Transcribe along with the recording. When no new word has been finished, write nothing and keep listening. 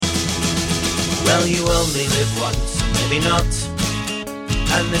Well, you only live once, maybe not.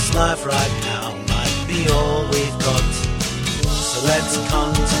 And this life right now might be all we've got. So let's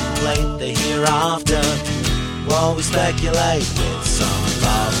contemplate the hereafter while we speculate with some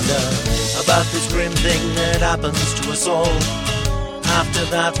laughter about this grim thing that happens to us all after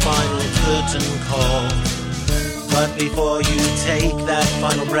that final curtain call. But before you take that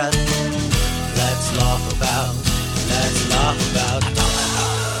final breath, let's laugh about.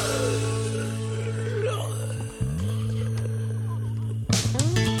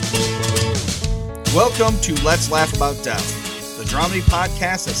 Welcome to Let's Laugh About Death, the dramedy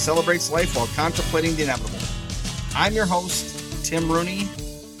podcast that celebrates life while contemplating the inevitable. I'm your host, Tim Rooney,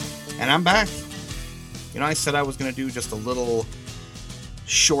 and I'm back. You know, I said I was going to do just a little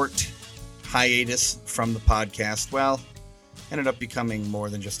short hiatus from the podcast. Well, ended up becoming more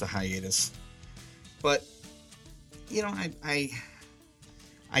than just a hiatus. But, you know,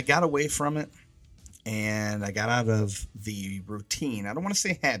 I got away from it. And I got out of the routine. I don't want to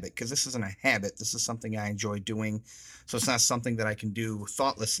say habit, because this isn't a habit. This is something I enjoy doing. So it's not something that I can do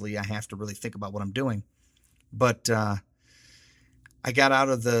thoughtlessly. I have to really think about what I'm doing. But I got out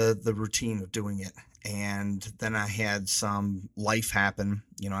of the routine of doing it. And then I had some life happen.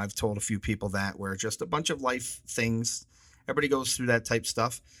 You know, I've told a few people that, where just a bunch of life things. Everybody goes through that type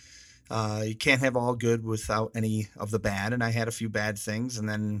stuff. You can't have all good without any of the bad. And I had a few bad things. And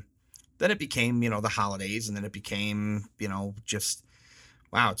then it became, the holidays, and then it became, just,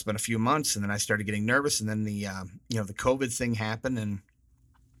 wow, it's been a few months. And then I started getting nervous, and then the COVID thing happened, and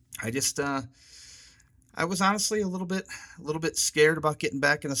I just, I was honestly a little bit scared about getting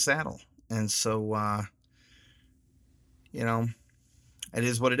back in the saddle. And so, it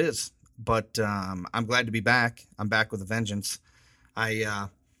is what it is, but, I'm glad to be back. I'm back with a vengeance.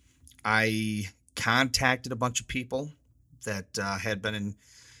 I contacted a bunch of people that, had been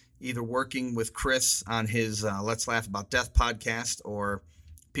either working with Chris on his Let's Laugh About Death podcast, or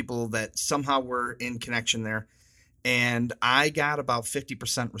people that somehow were in connection there. And I got about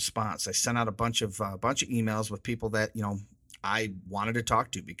 50% response. I sent out a bunch of emails with people that, I wanted to talk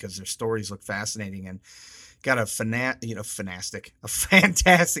to because their stories look fascinating, and got a fantastic,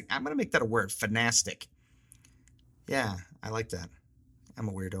 I'm going to make that a word, fantastic. Yeah, I like that. I'm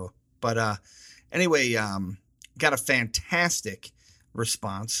a weirdo. But anyway, got a fantastic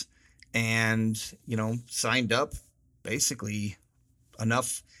response, and signed up basically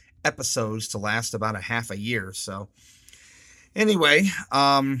enough episodes to last about a half a year. So anyway,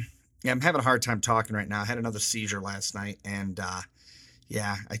 I'm having a hard time talking right now. I had another seizure last night, and I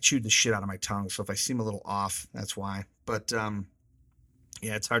chewed the shit out of my tongue. So if I seem a little off, that's why. But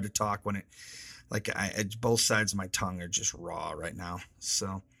it's hard to talk when both sides of my tongue are just raw right now.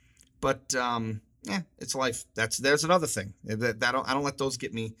 So, but it's life. There's another thing that I don't let those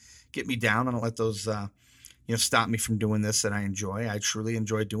get me down. I don't let those stop me from doing this that I enjoy. I truly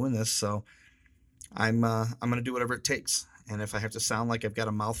enjoy doing this, so I'm going to do whatever it takes. And if I have to sound like I've got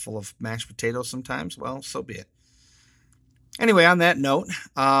a mouthful of mashed potatoes sometimes, well, so be it. Anyway, on that note,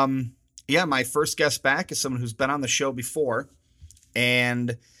 my first guest back is someone who's been on the show before,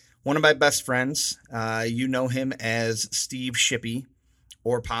 and one of my best friends. You know him as Steve Shippey,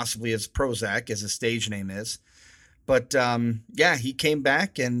 or possibly as Prozac, as his stage name is. But, he came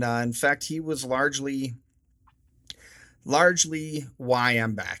back, and in fact, he was largely why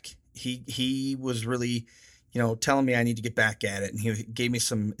I'm back. He was really, telling me I need to get back at it, and he gave me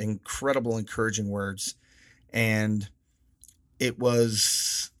some incredible, encouraging words, and it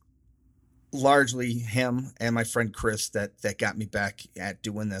was largely him and my friend Chris that got me back at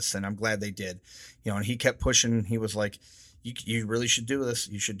doing this, and I'm glad they did. And he kept pushing. He was like, You really should do this.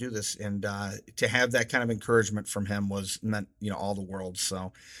 You should do this. And to have that kind of encouragement from him meant all the world.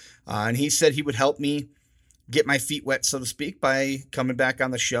 So, and he said he would help me get my feet wet, so to speak, by coming back on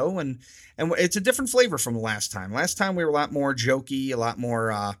the show. And it's a different flavor from the last time. Last time we were a lot more jokey, a lot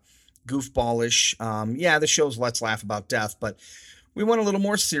more goofballish. The show's Let's Laugh About Death, but we went a little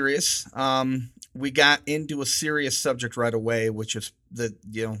more serious. We got into a serious subject right away, which is the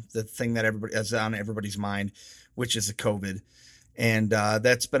thing that everybody is on everybody's mind, which is the COVID. And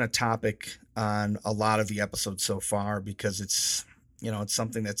that's been a topic on a lot of the episodes so far, because it's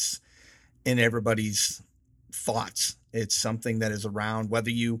something that's in everybody's thoughts. It's something that is around, whether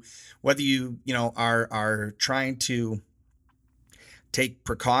you are trying to take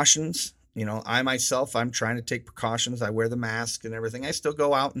precautions. I myself, I'm trying to take precautions. I wear the mask and everything. I still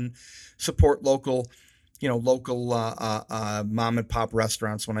go out and support local mom and pop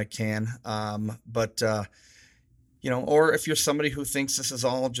restaurants when I can. But or if you're somebody who thinks this is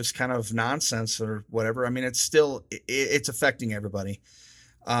all just kind of nonsense or whatever, I mean, it's affecting everybody.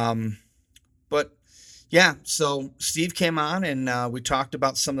 But yeah, so Steve came on and we talked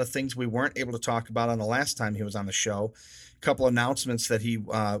about some of the things we weren't able to talk about on the last time he was on the show. A couple announcements that he,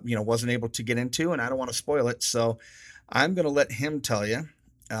 wasn't able to get into, and I don't want to spoil it. So I'm going to let him tell you.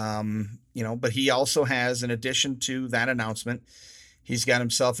 But he also has, in addition to that announcement, he's got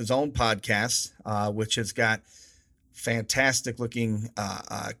himself his own podcast, which has got fantastic looking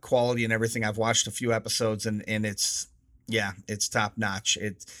quality and everything. I've watched a few episodes and it's top notch.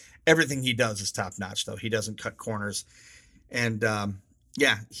 Everything he does is top notch, though. He doesn't cut corners. And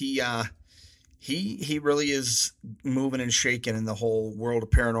he really is moving and shaking in the whole world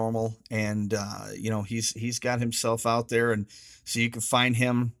of paranormal. And he's got himself out there, and so you can find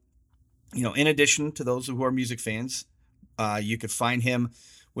him, in addition to those who are music fans, you could find him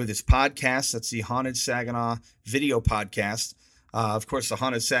with his podcast. That's the Haunted Saginaw video podcast. Of course, the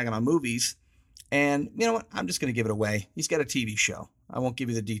Haunted Saginaw movies. And you know what? I'm just going to give it away. He's got a TV show. I won't give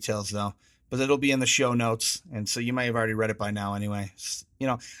you the details, though, but it'll be in the show notes. And so you may have already read it by now anyway.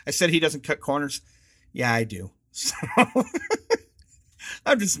 I said he doesn't cut corners. Yeah, I do. So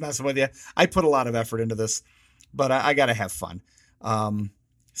I'm just messing with you. I put a lot of effort into this, but I got to have fun. I'm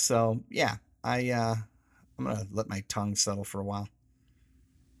going to let my tongue settle for a while.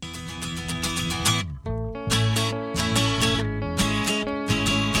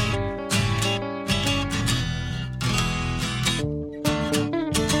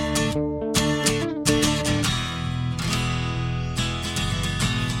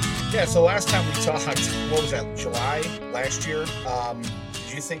 Yeah, so last time we talked, what was that, July last year?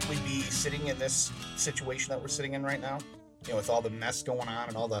 Did you think we'd be sitting in this situation that we're sitting in right now? With all the mess going on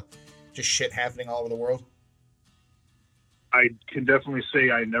and all the just shit happening all over the world? I can definitely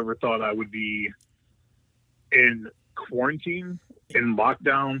say I never thought I would be in quarantine, in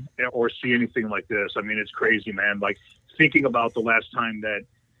lockdown, or see anything like this. I mean, it's crazy, man. Like, thinking about the last time that,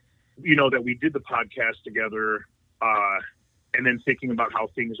 that we did the podcast together, and then thinking about how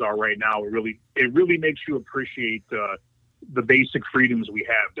things are right now, it really makes you appreciate the basic freedoms we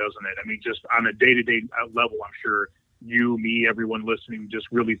have, doesn't it? I mean, just on a day-to-day level, I'm sure you, me, everyone listening just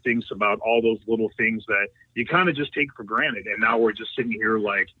really thinks about all those little things that you kind of just take for granted. And now we're just sitting here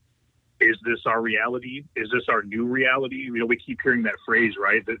like, is this our reality? Is this our new reality? We keep hearing that phrase,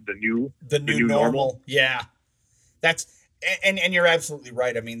 right? The new normal. Yeah. That's, and you're absolutely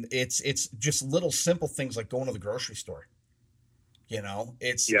right. I mean, it's just little simple things like going to the grocery store.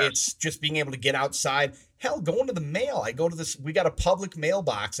 It's just being able to get outside. Hell, going to the mail. I go to we got a public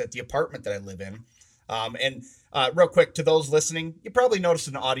mailbox at the apartment that I live in. Real quick, to those listening, you probably noticed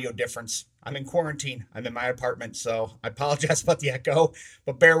an audio difference. I'm in quarantine. I'm in my apartment, so I apologize about the echo,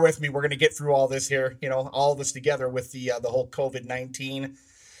 but bear with me. We're going to get through all this here, all this together with the whole COVID-19.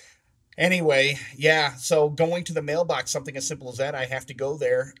 Anyway, yeah, so going to the mailbox, something as simple as that, I have to go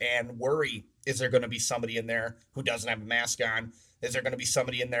there and worry, is there going to be somebody in there who doesn't have a mask on? Is there going to be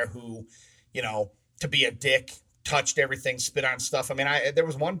somebody in there who, to be a dick, touched everything, spit on stuff? I mean, there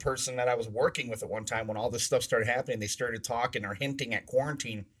was one person that I was working with at one time when all this stuff started happening. They started talking or hinting at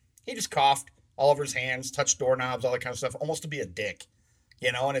quarantine. He just coughed all over his hands, touched doorknobs, all that kind of stuff, almost to be a dick,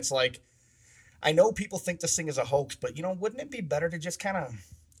 and it's like, I know people think this thing is a hoax, but, wouldn't it be better to just kind of,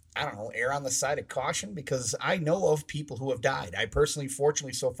 I don't know, err on the side of caution? Because I know of people who have died. I personally,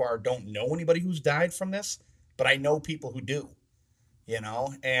 fortunately, so far, don't know anybody who's died from this, but I know people who do.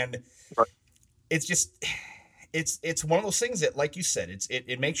 And it's just, it's one of those things that, like you said,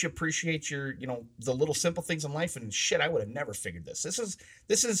 it makes you appreciate your, the little simple things in life. And shit, I would have never figured this.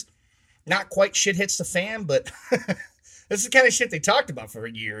 This is not quite shit hits the fan, but this is the kind of shit they talked about for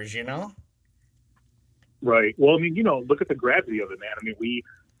years, Right. Well, I mean, look at the gravity of it, man. I mean,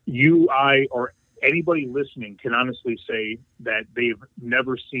 you, I, or anybody listening can honestly say that they've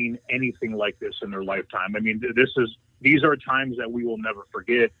never seen anything like this in their lifetime. I mean, these are times that we will never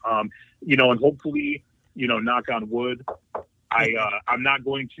forget. And hopefully, knock on wood, I'm not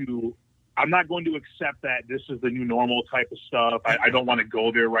going to accept that this is the new normal type of stuff. I don't want to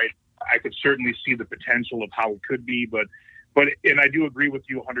go there, right? I could certainly see the potential of how it could be, but I do agree with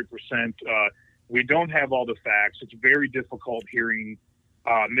you 100%. We don't have all the facts. It's very difficult hearing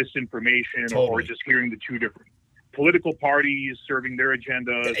misinformation or just hearing the two different political parties serving their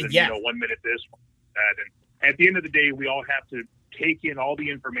agendas and 1 minute this, that. And at the end of the day, we all have to take in all the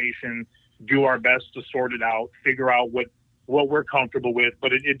information, do our best to sort it out, figure out what we're comfortable with.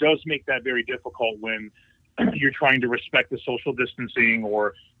 But it does make that very difficult when you're trying to respect the social distancing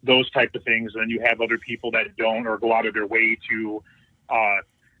or those type of things, and you have other people that don't or go out of their way to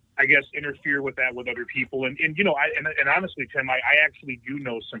I guess, interfere with that with other people. And honestly, Tim, I actually do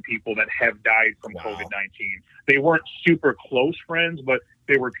know some people that have died from COVID-19. They weren't super close friends, but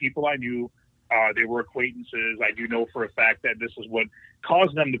they were people I knew. They were acquaintances. I do know for a fact that this is what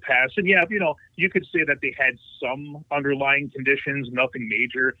caused them to pass. And yeah, you could say that they had some underlying conditions, nothing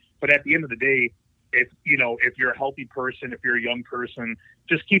major. But at the end of the day, if you're a healthy person, if you're a young person,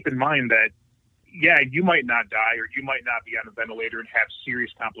 just keep in mind that, yeah, you might not die or you might not be on a ventilator and have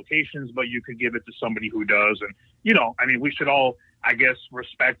serious complications, but you could give it to somebody who does. And, we should all, I guess,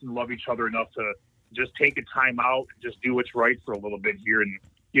 respect and love each other enough to just take a time out and just do what's right for a little bit here. And,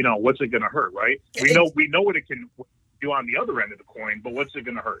 what's it going to hurt, right? We know what it can do on the other end of the coin, but what's it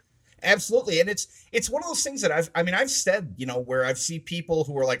going to hurt? Absolutely. And it's one of those things that I've said, where I've seen people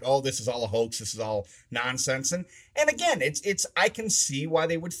who are like, oh, this is all a hoax. This is all nonsense. And again, I can see why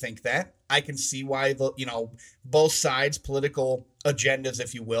they would think that. I can see why both sides, political agendas,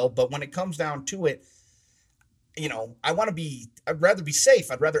 if you will. But when it comes down to it, I'd rather be safe.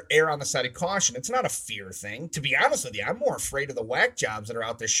 I'd rather err on the side of caution. It's not a fear thing. To be honest with you, I'm more afraid of the whack jobs that are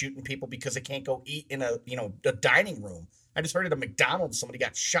out there shooting people because they can't go eat in a dining room. I just heard at a McDonald's, somebody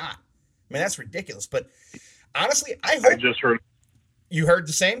got shot. I mean, that's ridiculous. But honestly, I just heard. You heard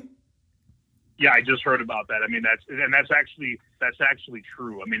the same? Yeah, I just heard about that. I mean, that's actually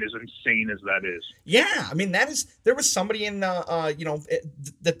true. I mean, as insane as that is. Yeah, I mean, there was somebody in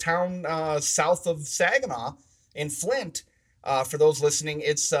the town south of Saginaw in Flint. For those listening,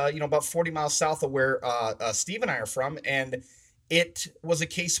 it's about 40 miles south of where Steve and I are from, and it was a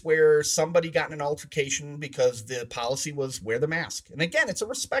case where somebody got in an altercation because the policy was wear the mask. And again, it's a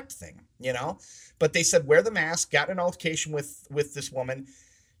respect thing, but they said wear the mask, got in an altercation with this woman.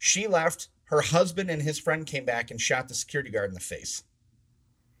 She left. Her husband and his friend came back and shot the security guard in the face.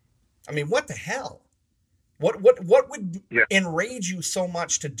 I mean, what the hell? What would enrage you so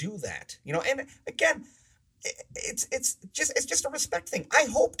much to do that? And again, it's just a respect thing. I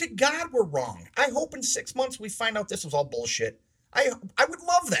hope to God we're wrong. I hope in 6 months we find out this was all bullshit. I would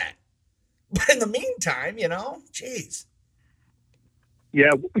love that. But in the meantime, geez.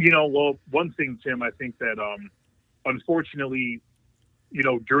 Yeah, well, one thing, Tim, I think that unfortunately,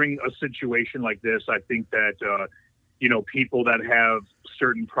 during a situation like this, I think that, people that have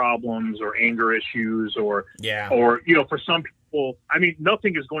certain problems or anger issues or for some people, I mean,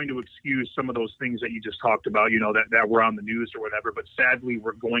 nothing is going to excuse some of those things that you just talked about, that were on the news or whatever. But sadly,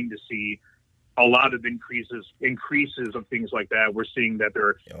 we're going to see a lot of increases of things like that. We're seeing that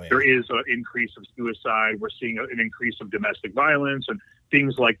there is an increase of suicide. We're seeing an increase of domestic violence and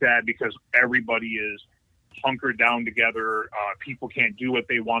things like that because everybody is hunkered down together. People can't do what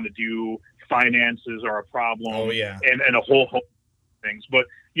they want to do. Finances are a problem. Oh, yeah. And a whole host of things. But,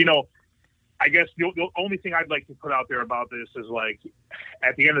 I guess the only thing I'd like to put out there about this is like,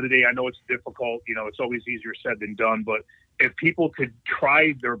 at the end of the day, I know it's difficult. It's always easier said than done. But if people could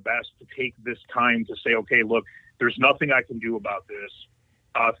try their best to take this time to say, okay, look, there's nothing I can do about this.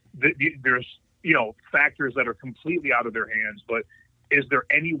 There's, factors that are completely out of their hands. But is there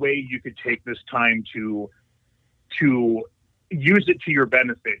any way you could take this time to use it to your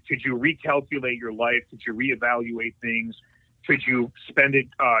benefit? Could you recalculate your life? Could you reevaluate things? Could you spend it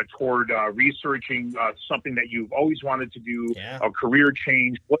toward researching something that you've always wanted to do, a career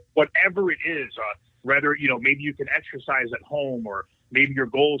change, whatever it is, whether, maybe you can exercise at home or maybe your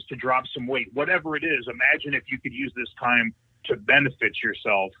goal is to drop some weight, whatever it is. Imagine if you could use this time to benefit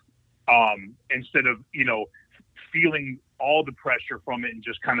yourself instead of, feeling all the pressure from it and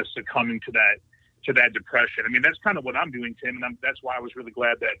just kind of succumbing to that depression. I mean, that's kind of what I'm doing, Tim. And that's why I was really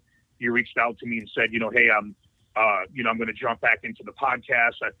glad that you reached out to me and said, hey, I'm going to jump back into the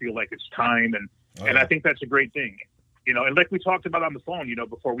podcast. I feel like it's time. And I think that's a great thing, and like we talked about on the phone,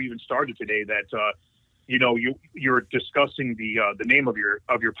 before we even started today, that, you're discussing the name of your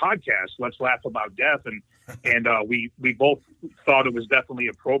podcast, Let's Laugh About Death. And we both thought it was definitely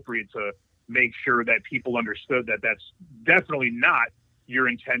appropriate to make sure that people understood that that's definitely not your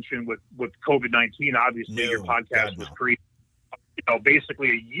intention with COVID-19. Obviously, your podcast was created, basically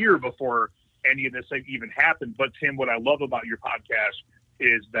a year before any of this even happened. But Tim, what I love about your podcast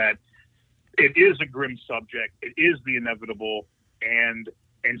is that it is a grim subject. It is the inevitable. And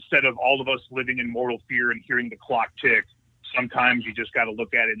instead of all of us living in mortal fear and hearing the clock tick, sometimes you just got to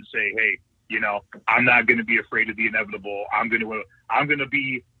look at it and say, hey, I'm not going to be afraid of the inevitable. I'm going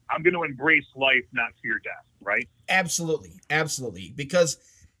to embrace life, not fear death. Right? Absolutely. Absolutely. Because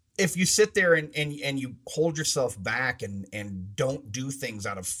if you sit there and you hold yourself back and don't do things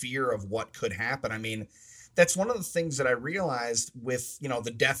out of fear of what could happen, I mean, that's one of the things that I realized with,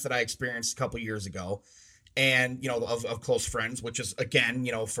 the death that I experienced a couple years ago and, of close friends, which is, again,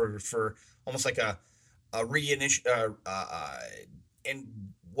 for almost like a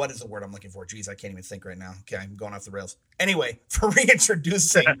what is the word I'm looking for? Geez, I can't even think right now. Okay, I'm going off the rails. Anyway, for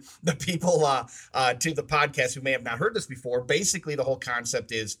reintroducing the people to the podcast who may have not heard this before, basically the whole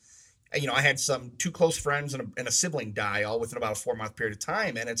concept is, I had two close friends and a sibling die all within about a 4-month period of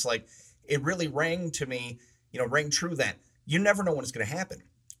time. And it's like, it really rang to me, rang true that you never know when it's going to happen.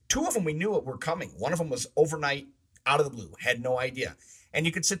 2 of them, we knew it were coming. One of them was overnight, out of the blue, had no idea. And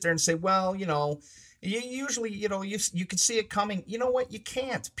you could sit there and say, well, you usually, you could see it coming. You know what? You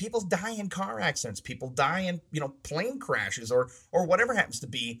can't. People die in car accidents. People die in, plane crashes or whatever happens to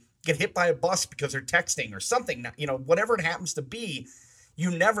be, get hit by a bus because they're texting or something, whatever it happens to be, you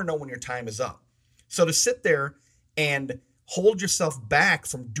never know when your time is up. So to sit there and hold yourself back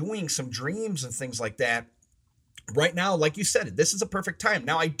from doing some dreams and things like that, right now, like you said, this is a perfect time.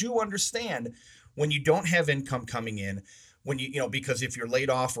 Now, I do understand when you don't have income coming in, when because if you're laid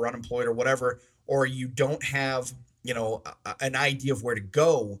off or unemployed or whatever, or you don't have, an idea of where to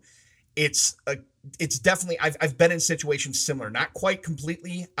go, it's definitely, I've been in situations similar, not quite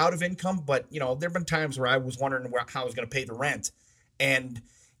completely out of income, but, there've been times where I was wondering how I was going to pay the rent. And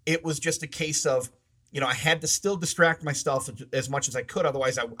it was just a case of, I had to still distract myself as much as I could.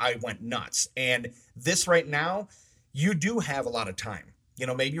 Otherwise I went nuts. And this right now, you do have a lot of time,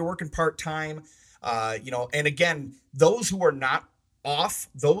 maybe you're working part-time, and again, those who are not off,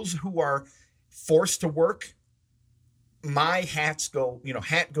 those who are forced to work, my hat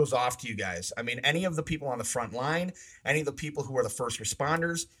goes off to you guys. I mean, any of the people on the front line, any of the people who are the first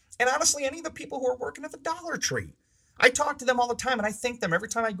responders, and honestly, any of the people who are working at the Dollar Tree. I talk to them all the time, and I thank them every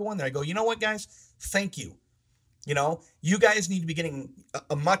time I go in there. I go, you know what, guys? Thank you. You guys need to be getting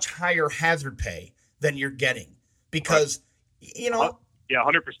a much higher hazard pay than you're getting because, Yeah,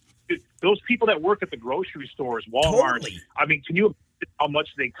 100%. Those people that work at the grocery stores, Walmart, totally. I mean, can you imagine how much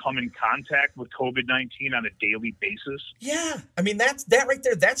they come in contact with COVID-19 on a daily basis? Yeah. I mean, that right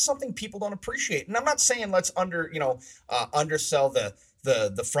there, that's something people don't appreciate. And I'm not saying let's undersell the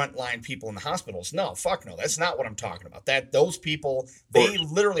frontline people in the hospitals. No, fuck no. That's not what I'm talking about. Those people, they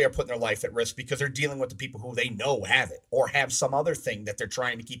literally are putting their life at risk because they're dealing with the people who they know have it or have some other thing that they're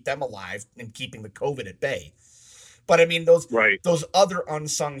trying to keep them alive and keeping the COVID at bay. But I mean, those other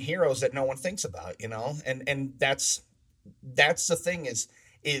unsung heroes that no one thinks about, and that's the thing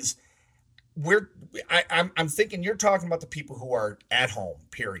is I'm thinking you're talking about the people who are at home,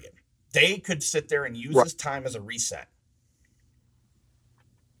 period. They could sit there and use this time as a reset.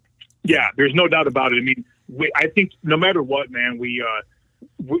 Yeah, there's no doubt about it. I mean, I think no matter what, man, we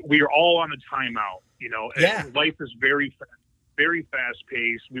are all on a timeout, Yeah. And life is very fast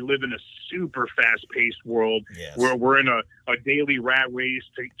paced. We live in a super fast paced world where we're in a daily rat race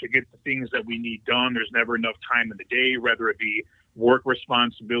to get the things that we need done. There's never enough time in the day, whether it be work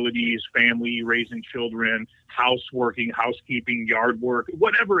responsibilities, family, raising children, housekeeping, yard work,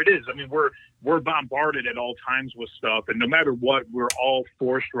 whatever it is. I mean, we're bombarded at all times with stuff. And no matter what, we're all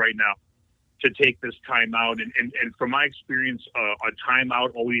forced right now to take this time out. And from my experience, a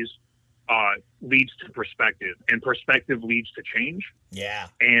timeout always leads to perspective, and perspective leads to change. Yeah.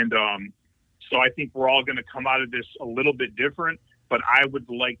 And so I think we're all going to come out of this a little bit different, but I would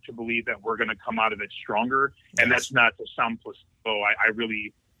like to believe that we're going to come out of it stronger. Yes. And that's not to sound placebo. I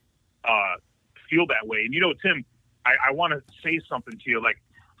really feel that way. And, Tim, I want to say something to you. Like,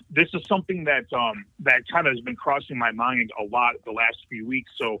 this is something that kind of has been crossing my mind a lot the last few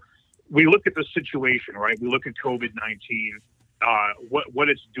weeks. So we look at the situation, right? We look at COVID-19, what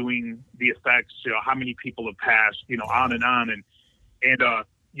it's doing, the effects, how many people have passed, on and on. And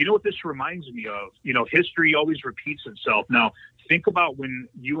you know what this reminds me of? History always repeats itself. Now, think about when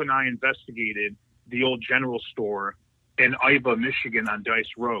you and I investigated the old general store in Iva, Michigan on Dice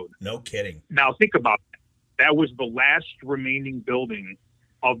Road. No kidding. Now, think about that. That was the last remaining building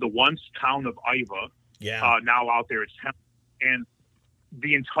of the once town of Iva. Yeah. Now out there it's town. And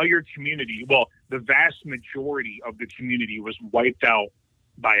the entire community, well, the vast majority of the community was wiped out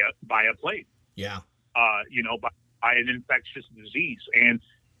by a plague. Yeah. By an infectious disease. And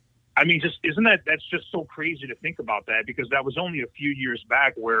I mean, that's just so crazy to think about that, because that was only a few years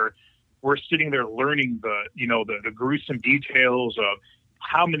back where we're sitting there learning the gruesome details of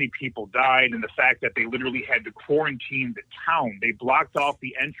how many people died and the fact that they literally had to quarantine the town. They blocked off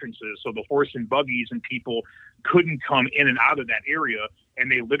the entrances so the horse and buggies and people couldn't come in and out of that area.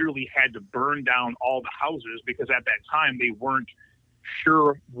 And they literally had to burn down all the houses because at that time they weren't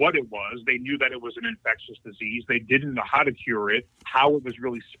sure what it was. They knew that it was an infectious disease. They didn't know how to cure it, how it was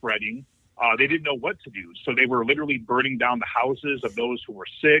really spreading. They didn't know what to do. So they were literally burning down the houses of those who were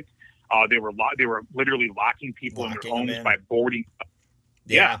sick. They were literally locking people in their homes by boarding.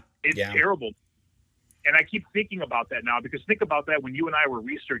 Yeah, it's terrible. And I keep thinking about that now, because think about that when you and I were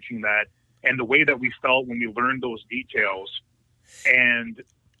researching that and the way that we felt when we learned those details. And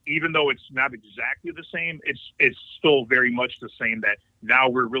even though it's not exactly the same, it's still very much the same, that now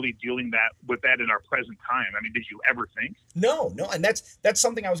we're really dealing with that in our present time. I mean, did you ever think? No. And that's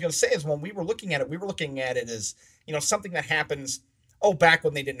something I was going to say is when we were looking at it as, something that happens, back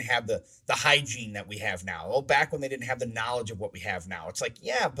when they didn't have the hygiene that we have now. Back when they didn't have the knowledge of what we have now. It's like,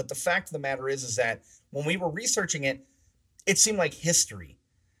 yeah, but the fact of the matter is that when we were researching it, it seemed like history.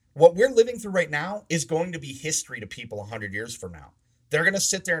 What we're living through right now is going to be history to people 100 years from now. They're going to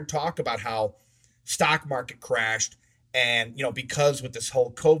sit there and talk about how stock market crashed and, because with this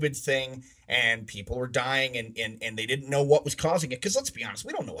whole COVID thing and people were dying and they didn't know what was causing it. Because let's be honest,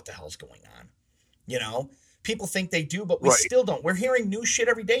 we don't know what the hell's going on. People think they do, but we still don't. We're hearing new shit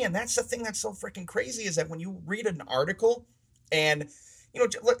every day. And that's the thing that's so freaking crazy is that when you read an article and,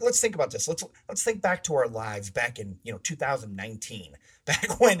 let's think about this. Let's think back to our lives back in, 2019,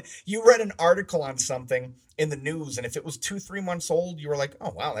 back when you read an article on something in the news. And if it was 2-3 months old, you were like,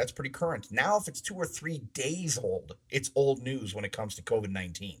 oh, wow, that's pretty current. Now, if it's 2 or 3 days old, it's old news when it comes to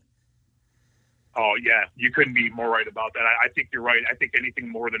COVID-19. Oh, yeah, you couldn't be more right about that. I think you're right. I think anything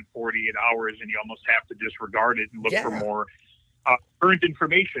more than 48 hours and you almost have to disregard it and look for more current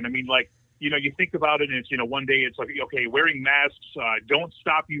information. I mean, you think about it and it's, one day it's like, okay, wearing masks don't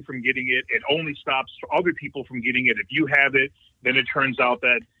stop you from getting it. It only stops other people from getting it. If you have it, then it turns out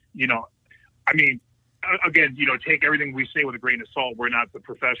that, again, take everything we say with a grain of salt. We're not the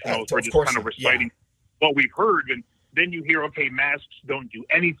professionals. We're just kind of reciting what we've heard. And then you hear, okay, masks don't do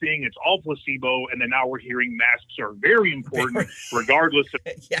anything. It's all placebo. And then now we're hearing masks are very important, regardless of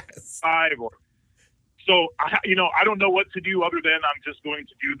So, I don't know what to do other than I'm just going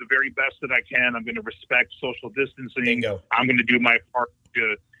to do the very best that I can. I'm going to respect social distancing. Bingo. I'm going to do my part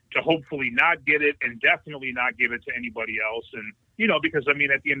to hopefully not get it and definitely not give it to anybody else. And, because, at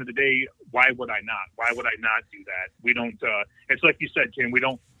the end of the day, why would I not? Why would I not do that? We don't, it's like you said, Tim, we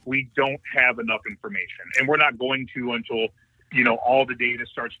don't have enough information. And we're not going to until, all the data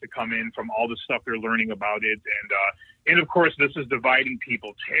starts to come in from all the stuff they're learning about it. And of course, this is dividing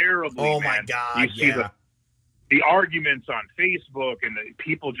people terribly. Oh, my God. You see the arguments on Facebook and the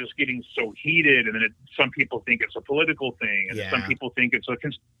people just getting so heated. And then some people think it's a political thing. And some people think it's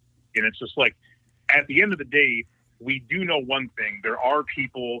and it's just like, at the end of the day, we do know one thing. There are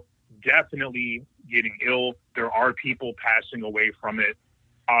people definitely getting ill. There are people passing away from it.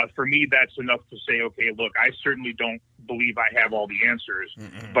 For me, that's enough to say, okay, look, I certainly don't believe I have all the answers,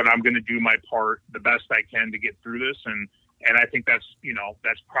 but I'm going to do my part the best I can to get through this. And I think that's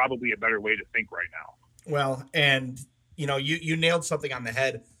probably a better way to think right now. Well, and, you nailed something on the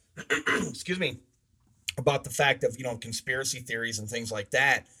head, excuse me, about the fact of, conspiracy theories and things like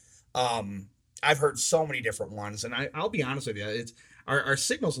that. I've heard so many different ones, and I'll be honest with you, our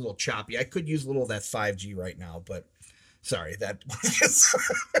signal's a little choppy. I could use a little of that 5G right now, but sorry, that.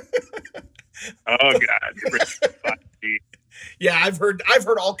 Oh God. Yeah, I've heard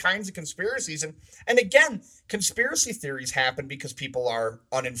all kinds of conspiracies, and again, conspiracy theories happen because people are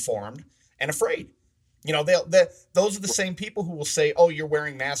uninformed and afraid. Those are the same people who will say, "Oh, you're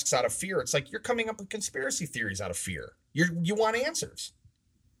wearing masks out of fear." It's like you're coming up with conspiracy theories out of fear. You want answers.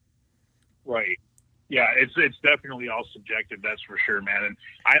 Right. Yeah, it's definitely all subjective, that's for sure, man. And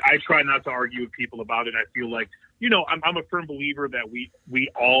I try not to argue with people about it. I feel like, I'm a firm believer that we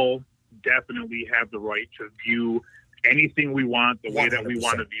all definitely have the right to view anything we want the 100%. Way that we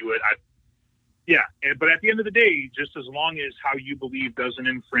want to view it. But at the end of the day, just as long as how you believe doesn't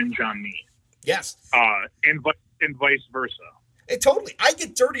infringe on me. Yes. And vice versa. Totally. I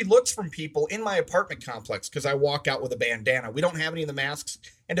get dirty looks from people in my apartment complex because I walk out with a bandana. We don't have any of the masks.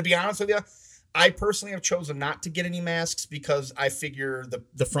 And to be honest with you, I personally have chosen not to get any masks because I figure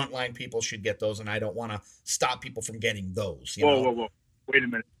the frontline people should get those, and I don't want to stop people from getting those. Whoa. Wait a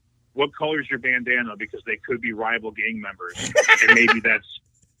minute. What color is your bandana? Because they could be rival gang members. And maybe that's...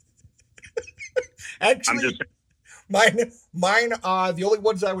 Actually, I'm just... Mine, the only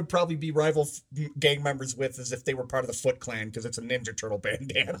ones I would probably be rival gang members with is if they were part of the Foot Clan, because it's a Ninja Turtle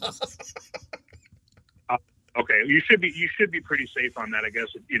bandana. Okay, you should be pretty safe on that, I guess.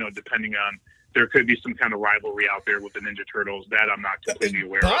 Depending on, there could be some kind of rivalry out there with the Ninja Turtles that I'm not completely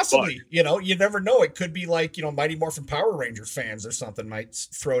aware of. Possibly, you never know. It could be like Mighty Morphin Power Rangers fans or something might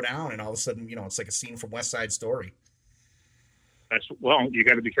throw down, and all of a sudden, it's like a scene from West Side Story. You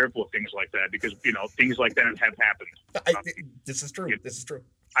got to be careful of things like that because, things like that have happened. This is true. This is true.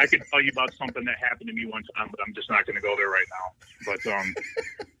 I could tell you about something that happened to me one time, but I'm just not going to go there right now.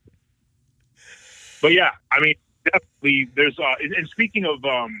 But yeah, definitely there's and speaking of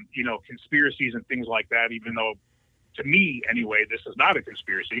conspiracies and things like that, even though to me anyway this is not a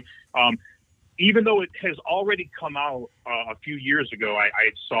conspiracy, even though it has already come out a few years ago, I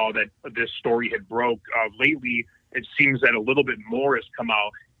saw that this story had broke. Lately it seems that a little bit more has come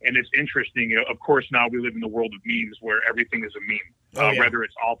out, and it's interesting. Of course, now we live in the world of memes where everything is a meme, whether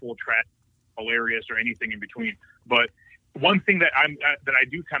it's awful, trash, hilarious, or anything in between. But one thing that I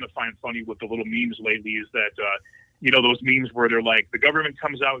do kind of find funny with the little memes lately is that those memes where they're like, the government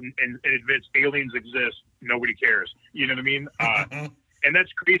comes out and admits aliens exist, nobody cares. You know what I mean? And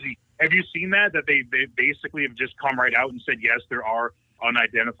that's crazy. Have you seen that they basically have just come right out and said, yes, there are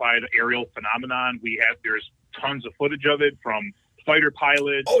unidentified aerial phenomenon. There's tons of footage of it from fighter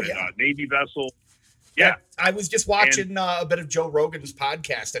pilots and Navy vessels. Yeah. I was just watching a bit of Joe Rogan's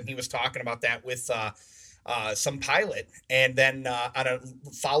podcast, and he was talking about that with some pilot. And then on a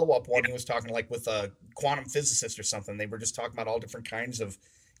follow-up one, he was talking like with a quantum physicist or something. They were just talking about all different kinds of,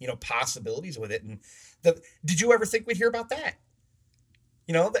 possibilities with it. And did you ever think we'd hear about that?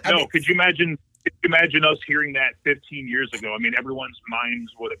 No. Could you imagine us hearing that 15 years ago? I mean, everyone's minds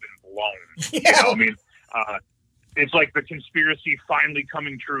would have been blown. Yeah. It's like the conspiracy finally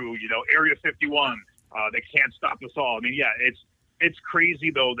coming true. Area 51. They can't stop us all. I mean, yeah, it's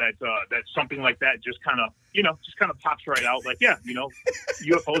crazy though that something like that just kind of pops right out. Like,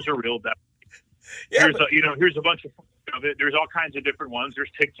 UFOs are real. Here's a bunch of it. There's all kinds of different ones. There's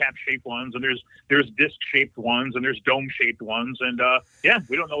tic tac shaped ones, and there's disc shaped ones, and there's dome shaped ones, and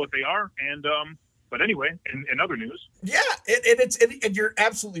we don't know what they are. And but anyway, in other news, and you're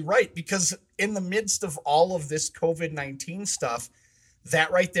absolutely right, because in the midst of all of this COVID-19 stuff,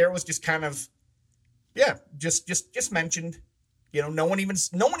 that right there was just kind of just mentioned. No one even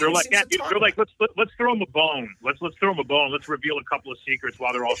they're like, they're like, let's throw them a bone. Let's throw them a bone. Let's reveal a couple of secrets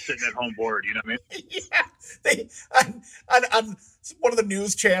while they're all sitting at home bored. You know what I mean? Yeah. They on one of the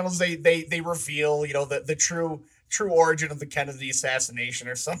news channels they reveal the true origin of the Kennedy assassination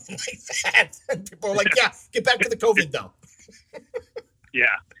or something like that. And people are like, get back to the COVID though. Yeah,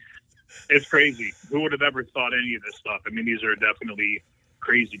 it's crazy. Who would have ever thought any of this stuff? I mean, these are definitely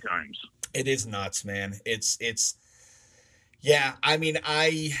crazy times. It is nuts, man. It's. Yeah, I mean,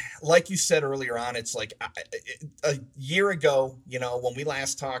 like you said earlier on, it's like a year ago, when we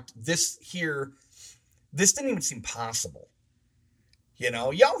last talked, this didn't even seem possible.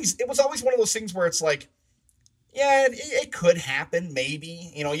 It was always one of those things where it's like, yeah, it could happen,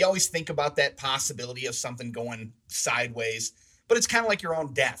 maybe. You always think about that possibility of something going sideways, but it's kind of like your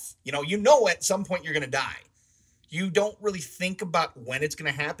own death. At some point you're going to die. You don't really think about when it's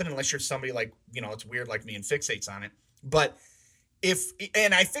going to happen unless you're somebody like, it's weird like me and fixates on it. But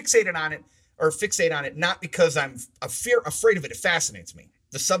and I fixate on it not because I'm afraid of it. It fascinates me.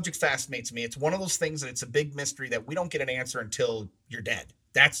 The subject fascinates me. It's one of those things that it's a big mystery that we don't get an answer until you're dead.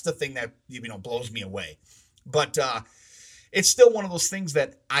 That's the thing that blows me away. But it's still one of those things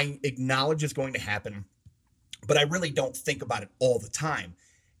that I acknowledge is going to happen, but I really don't think about it all the time.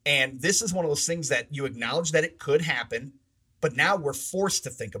 And this is one of those things that you acknowledge that it could happen, but now we're forced to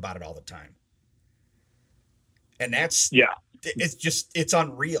think about it all the time. And that's it's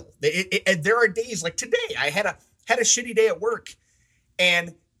unreal. And there are days like today. I had a shitty day at work,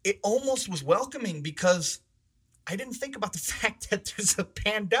 and it almost was welcoming because I didn't think about the fact that there's a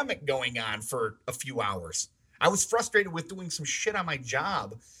pandemic going on for a few hours. I was frustrated with doing some shit on my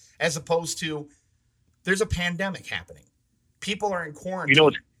job, as opposed to there's a pandemic happening. People are in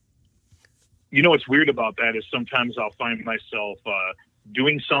quarantine. What's weird about that is sometimes I'll find myself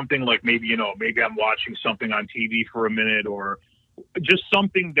doing something like maybe I'm watching something on TV for a minute, or just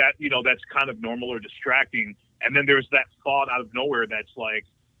something that, that's kind of normal or distracting. And then there's that thought out of nowhere that's like,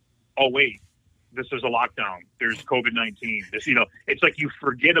 oh, wait, this is a lockdown. There's COVID-19. This, it's like you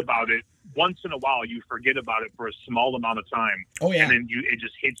forget about it once in a while. You forget about it for a small amount of time. Oh, yeah. And then it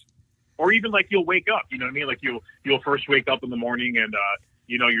just hits. Or even like you'll wake up, you know what I mean? Like you'll first wake up in the morning and,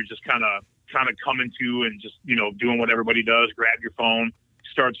 you're just kind of coming to and just, doing what everybody does, grab your phone,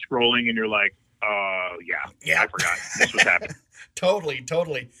 start scrolling, and you're like, I forgot this was happening. Totally.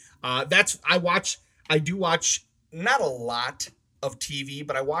 I do watch not a lot of TV,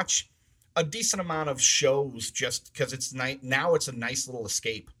 but I watch a decent amount of shows just because it's now it's a nice little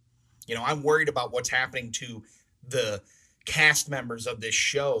escape. I'm worried about what's happening to the cast members of this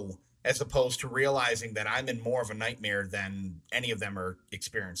show, as opposed to realizing that I'm in more of a nightmare than any of them are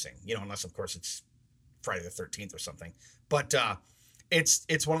experiencing, unless of course it's Friday the 13th or something. But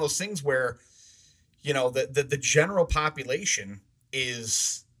it's one of those things where, the general population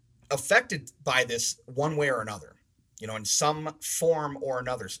is affected by this one way or another, in some form or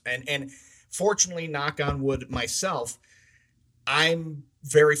another. And fortunately, knock on wood, myself, I'm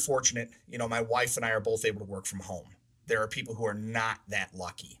very fortunate. My wife and I are both able to work from home. There are people who are not that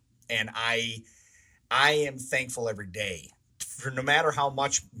lucky. And I am thankful every day for, no matter how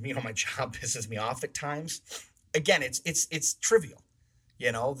much, my job pisses me off at times. Again, it's trivial.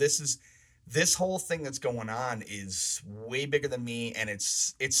 This whole thing that's going on is way bigger than me. And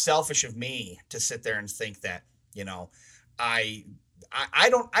it's selfish of me to sit there and think that, I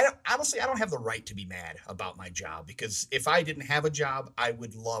don't honestly, I don't have the right to be mad about my job, because if I didn't have a job, I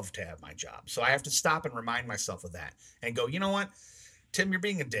would love to have my job. So I have to stop and remind myself of that and go, you know what, Tim, you're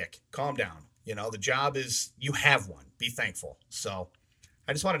being a dick. Calm down. The job is, you have one. Be thankful. So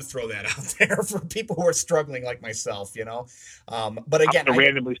I just wanted to throw that out there for people who are struggling like myself, But again,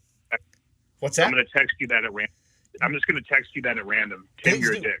 what's that? I'm going to text you that at random. I'm just going to text you that at random. Tim,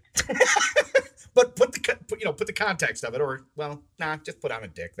 you're a dick. But put the context of it, or, just put on a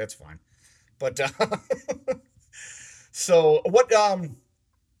dick. That's fine. But, so what,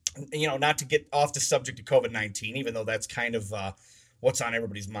 not to get off the subject of COVID-19, even though that's kind of, what's on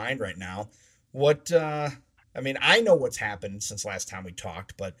everybody's mind right now. I know what's happened since last time we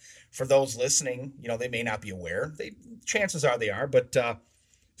talked, but for those listening, they may not be aware. Chances are they are, but,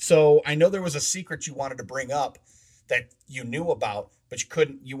 so I know there was a secret you wanted to bring up that you knew about, but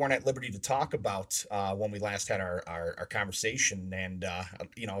you weren't at liberty to talk about when we last had our conversation. And,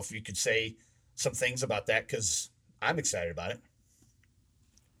 if you could say some things about that, because I'm excited about it.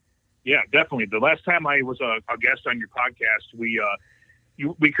 Yeah, definitely. The last time I was a guest on your podcast,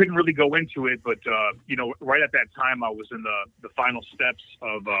 we couldn't really go into it, but, right at that time, I was in the final steps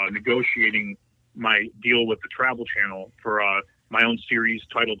of negotiating my deal with the Travel Channel for my own series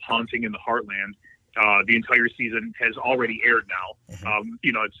titled Haunting in the Heartland. The entire season has already aired now.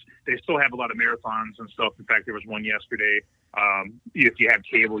 Mm-hmm. They still have a lot of marathons and stuff. In fact, there was one yesterday. If you have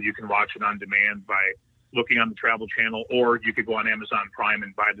cable, you can watch it on demand by looking on the Travel Channel, or you could go on Amazon Prime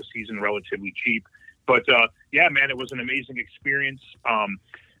and buy the season relatively cheap. But yeah, man, it was an amazing experience.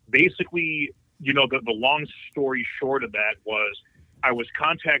 Basically, the long story short of that was I was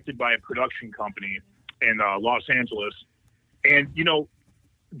contacted by a production company in Los Angeles, and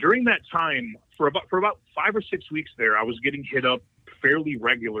during that time, for about 5 or 6 weeks there, I was getting hit up fairly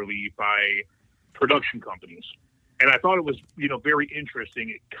regularly by production companies. And I thought it was, very interesting.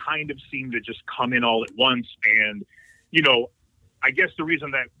 It kind of seemed to just come in all at once. And, I guess the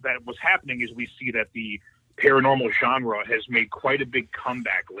reason that was happening is we see that the paranormal genre has made quite a big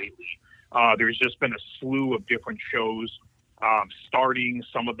comeback lately. There's just been a slew of different shows starting,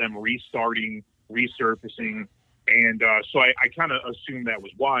 some of them restarting, resurfacing. And so I kind of assumed that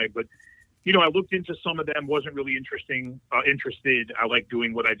was why. But, I looked into some of them, wasn't really interested. I like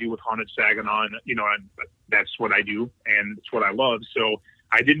doing what I do with Haunted Saginaw, and, that's what I do, and it's what I love. So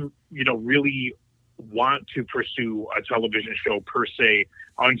I didn't, really want to pursue a television show per se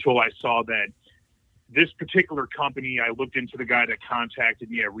until I saw that this particular company, I looked into the guy that contacted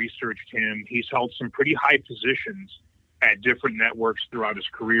me. I researched him. He's held some pretty high positions at different networks throughout his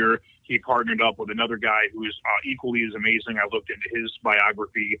career. He partnered up with another guy who is equally as amazing. I looked into his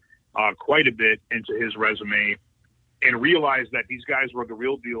biography quite a bit, into his resume, and realized that these guys were the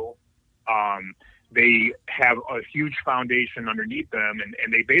real deal. They have a huge foundation underneath them,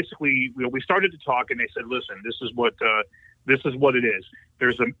 and they basically, we started to talk, and they said, listen, this is what it is.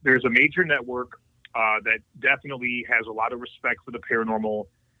 There's a major network that definitely has a lot of respect for the paranormal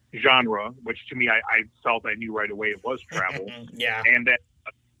genre, which to me, I felt I knew right away it was travel. Yeah. And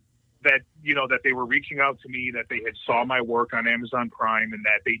that they were reaching out to me, that they had saw my work on Amazon Prime, and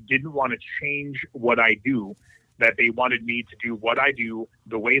that they didn't want to change what I do, that they wanted me to do what I do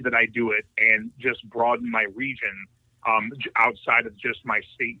the way that I do it, and just broaden my region outside of just my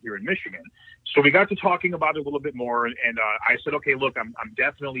state here in Michigan. So we got to talking about it a little bit more, and I said, okay, look, I'm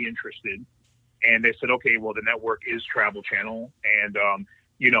definitely interested. And they said, okay, well, the network is Travel Channel, and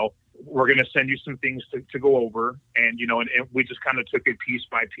we're going to send you some things to go over. And, and we just kind of took it piece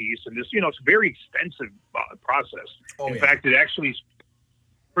by piece. And this, it's a very expensive process. In fact, it actually is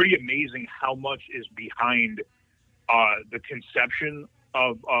pretty amazing how much is behind the conception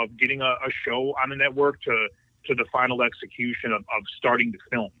of getting a show on the network to the final execution of starting to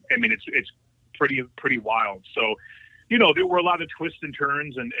film. I mean, it's pretty wild. So, there were a lot of twists and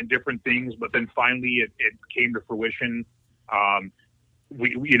turns and different things, but then finally it came to fruition.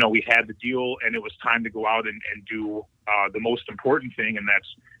 We had the deal, and it was time to go out and do the most important thing, and that's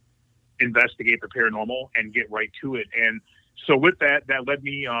investigate the paranormal and get right to it. And so with that led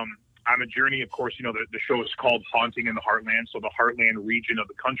me on a journey. Of course, the show is called Haunting in the Heartland. So the Heartland region of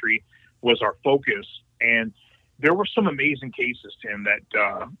the country was our focus. And there were some amazing cases, Tim,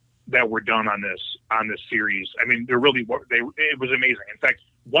 that were done on this series. I mean, it was amazing. In fact,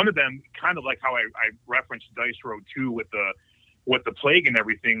 one of them, kind of like how I referenced Dice Road 2 with the plague and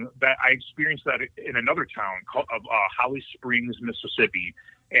everything, that I experienced that in another town called Holly Springs, Mississippi.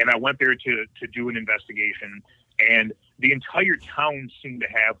 And I went there to do an investigation, and the entire town seemed to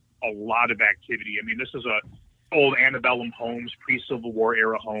have a lot of activity. I mean, this is a old antebellum homes, pre-Civil War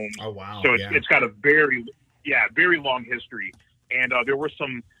era homes. Oh, wow. So it's got a very long history. And there were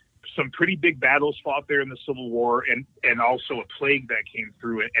some pretty big battles fought there in the Civil War, and also a plague that came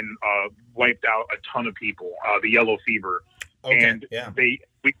through and wiped out a ton of people, the yellow fever. Okay. And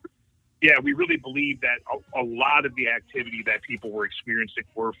we really believe that a lot of the activity that people were experiencing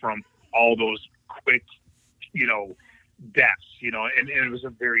were from all those quick, deaths, and it was a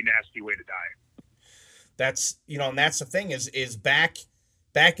very nasty way to die. That's, and that's the thing is back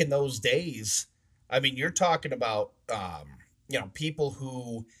in those days. I mean, you're talking about, people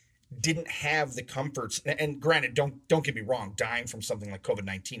who didn't have the comforts, and granted, don't get me wrong, dying from something like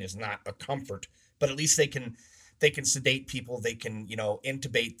COVID-19 is not a comfort, but at least they can sedate people, they can,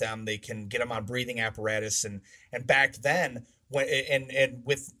 intubate them, they can get them on breathing apparatus. And back then and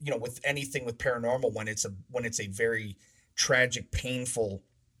with anything with paranormal, when it's a very tragic, painful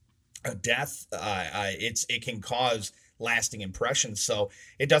death, it can cause lasting impressions. So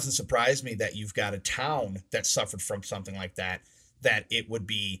it doesn't surprise me that you've got a town that suffered from something like that it would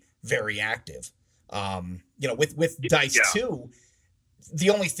be very active. With Dice 2,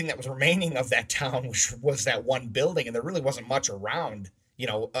 the only thing that was remaining of that town was that one building, and there really wasn't much around,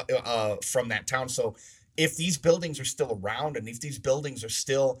 from that town. So if these buildings are still around, and if these buildings are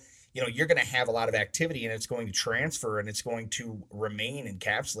still, you're going to have a lot of activity, and it's going to transfer, and it's going to remain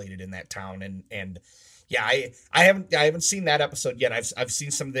encapsulated in that town. And yeah, I haven't seen that episode yet. I've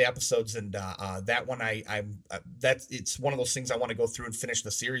seen some of the episodes, and that one it's one of those things I want to go through and finish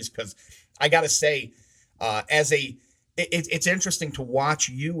the series, because I got to say, it's interesting to watch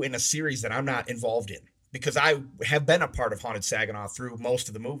you in a series that I'm not involved in, because I have been a part of Haunted Saginaw through most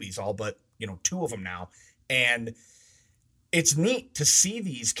of the movies, all but 2 of them now, and it's neat to see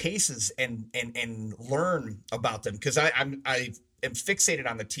these cases and learn about them, because I am fixated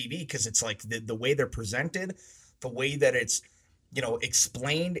on the TV, because it's like the way they're presented, the way that it's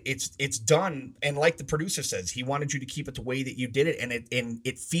explained, it's done, and like the producer says, he wanted you to keep it the way that you did it, and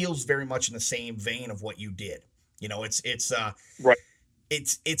it feels very much in the same vein of what you did. It's right.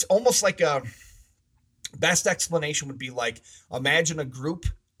 It's almost like a best explanation would be like, imagine a group,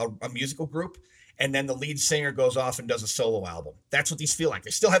 a musical group, and then the lead singer goes off and does a solo album. That's what these feel like. They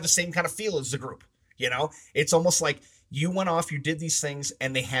still have the same kind of feel as the group. It's almost like you went off, you did these things,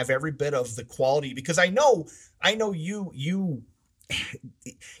 and they have every bit of the quality, because I know you're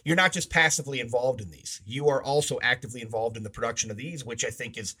not just passively involved in these. You are also actively involved in the production of these, which I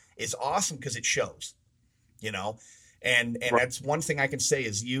think is awesome, because it shows. And right. That's one thing I can say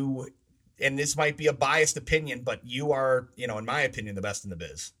is you, and this might be a biased opinion, but you are, in my opinion, the best in the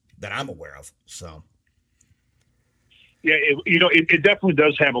biz that I'm aware of. So. Yeah, it definitely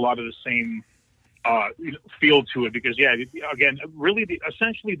does have a lot of the same feel to it, because again, really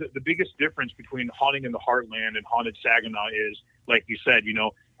essentially the biggest difference between Haunting in the Heartland and Haunted Saginaw is, like you said,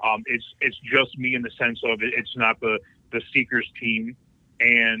 it's just me in the sense of it's not the Seekers team.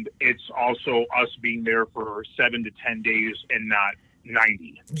 And it's also us being there for 7 to 10 days and not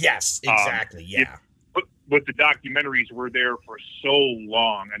 90. Yes, exactly. But the documentaries were there for so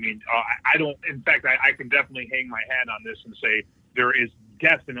long. I mean, I don't. In fact, I can definitely hang my hat on this and say there is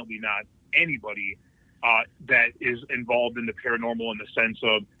definitely not anybody that is involved in the paranormal in the sense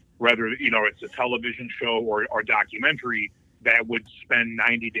of whether it's a television show or documentary that would spend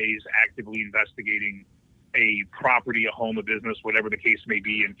 90 days actively investigating a property, a home, a business, whatever the case may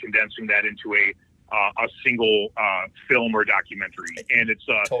be, and condensing that into a single film or documentary. And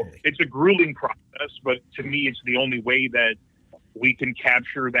it's a grueling process, but to me, it's the only way that we can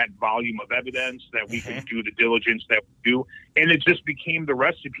capture that volume of evidence, that we can do the diligence that we do. And it just became the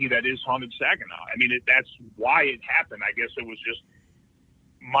recipe that is Haunted Saginaw. I mean, that's why it happened. I guess it was just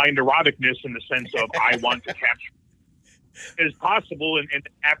mind eroticness in the sense of I want to capture as possible, and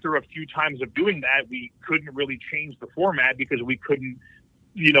after a few times of doing that, we couldn't really change the format, because we couldn't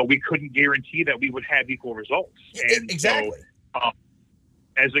guarantee that we would have equal results. And exactly. So,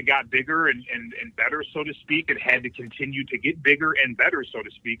 as it got bigger and better, so to speak, it had to continue to get bigger and better, so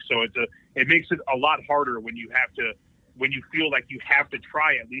to speak. So it makes it a lot harder when you feel like you have to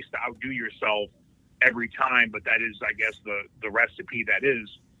try at least to outdo yourself every time. But that is, I guess, the recipe that is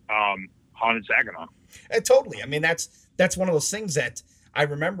Haunted Saginaw. Totally. I mean, that's one of those things that I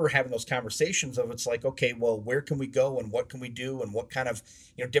remember having those conversations of it's like, okay, well, where can we go and what can we do and what kind of,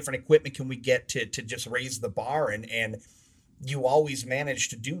 different equipment can we get to just raise the bar? And you always manage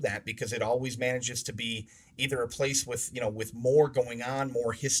to do that because it always manages to be either a place with, with more going on,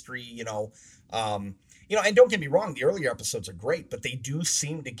 more history, and don't get me wrong, the earlier episodes are great, but they do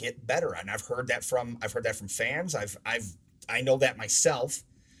seem to get better. And I've heard that from fans. I know that myself.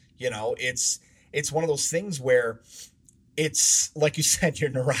 It's one of those things where it's like you said, your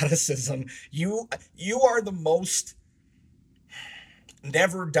neuroticism. You are the most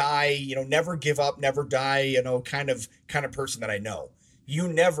never die, never give up, never die, kind of person that I know. You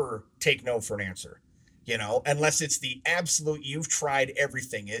never take no for an answer. Unless it's the absolute, you've tried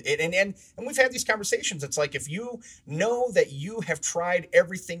everything. And we've had these conversations. It's like, if you know that you have tried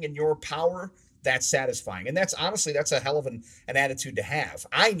everything in your power, that's satisfying. And that's a hell of an attitude to have.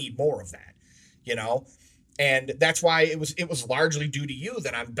 I need more of that, and that's why it was largely due to you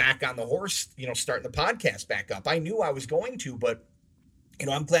that I'm back on the horse, starting the podcast back up. I knew I was going to, but,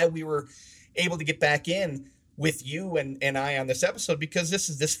 I'm glad we were able to get back in with you and I on this episode, because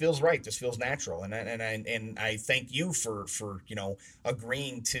this feels right. This feels natural. And I thank you for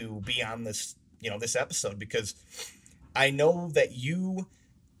agreeing to be on this, this episode, because I know that you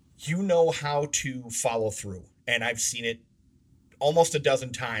know how to follow through, and I've seen it almost a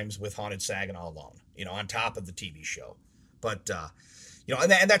dozen times with Haunted Saginaw alone, on top of the TV show. But,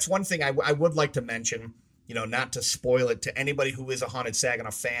 and that's one thing I would like to mention, not to spoil it to anybody who is a Haunted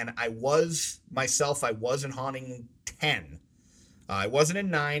Saginaw fan. I was in Haunting 10. I wasn't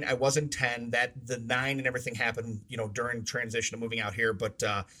in 9. I was in 10. That the 9 and everything happened, during transition to moving out here. But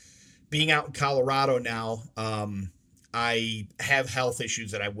being out in Colorado now, I have health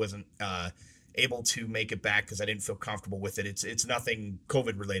issues that I wasn't able to make it back because I didn't feel comfortable with it. It's nothing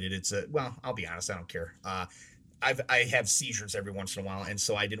COVID related. I'll be honest, I don't care. I have seizures every once in a while, and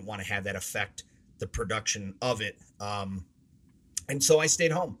so I didn't want to have that affect the production of it. And so I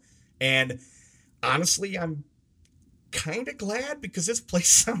stayed home. And honestly, I'm kind of glad, because this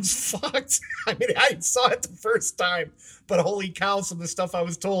place sounds fucked. I mean, I saw it the first time, but holy cow, some of the stuff I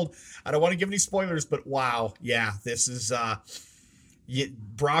was told. I don't want to give any spoilers, but wow. Yeah, this is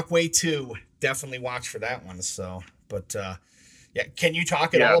Brockway 2. Definitely watch for that one. So, but yeah, can you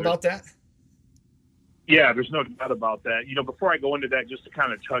talk at all about that? Yeah, there's no doubt about that. Before I go into that, just to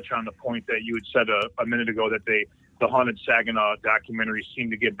kind of touch on the point that you had said a minute ago, that the Haunted Saginaw documentaries seem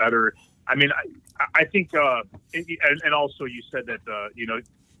to get better. I mean, I think, and also you said that,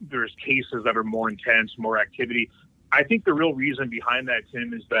 there's cases that are more intense, more activity. I think the real reason behind that,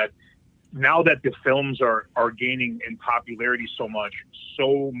 Tim, is that now that the films are gaining in popularity so much,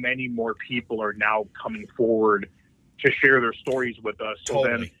 so many more people are now coming forward to share their stories with us. So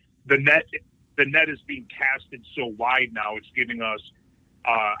totally. Then the net is being casted so wide now. It's giving us,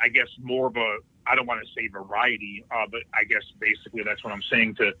 I guess, more of a, I don't want to say variety, but I guess basically that's what I'm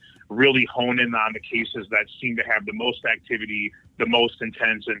saying, to really hone in on the cases that seem to have the most activity, the most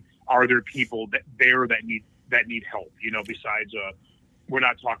intense, and are there people that need help? Besides, we're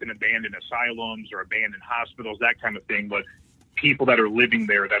not talking abandoned asylums or abandoned hospitals, that kind of thing, but people that are living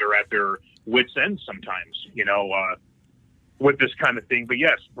there that are at their wits' end sometimes, with this kind of thing. But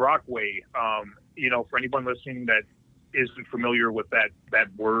yes, Brockway, for anyone listening that isn't familiar with that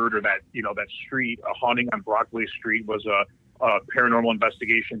word or that street, A Haunting on Brockway Street was a paranormal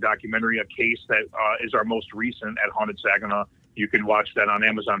investigation documentary, a case that is our most recent at Haunted Saginaw. You can watch that on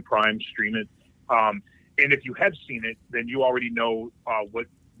Amazon Prime, stream it. And if you have seen it, then you already know what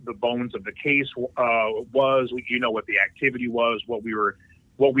the bones of the case was. What the activity was, what we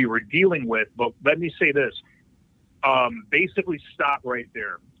were dealing with. But let me say this. Basically stop right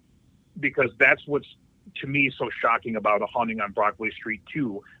there, because that's what's, to me, so shocking about A Haunting on Brockway Street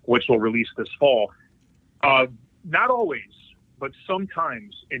 2, which will release this fall. Not always, but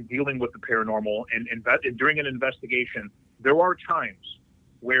sometimes in dealing with the paranormal and during an investigation, there are times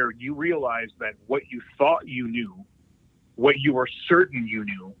where you realize that what you thought you knew, what you were certain you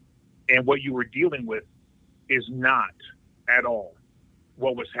knew, and what you were dealing with is not at all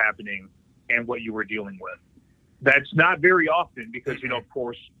what was happening and what you were dealing with. That's not very often, because, of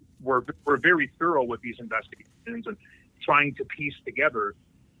course, we're very thorough with these investigations and trying to piece together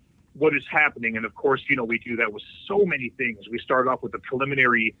what is happening. And of course, we do that with so many things. We start off with the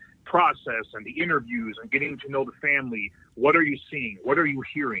preliminary process and the interviews and getting to know the family. What are you seeing? What are you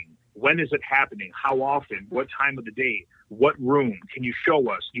hearing? When is it happening? How often? What time of the day? What room? Can you show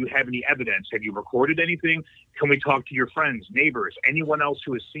us? Do you have any evidence? Have you recorded anything? Can we talk to your friends, neighbors, anyone else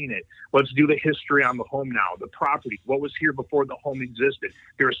who has seen it? Let's do the history on the home now, the property. What was here before the home existed?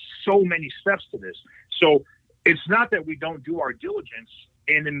 There are so many steps to this. So it's not that we don't do our diligence.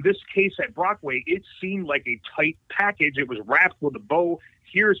 And in this case at Brockway, it seemed like a tight package. It was wrapped with a bow.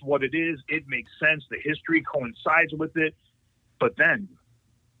 Here's what it is. It makes sense. The history coincides with it. But then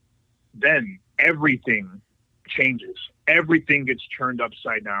everything changes. Everything gets turned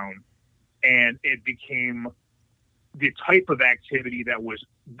upside down. And it became the type of activity that was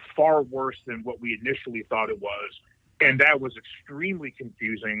far worse than what we initially thought it was. And that was extremely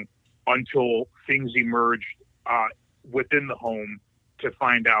confusing until things emerged within the home to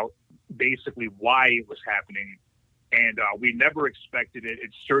find out basically why it was happening. And we never expected it. It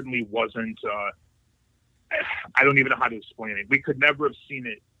certainly wasn't, I don't even know how to explain it. We could never have seen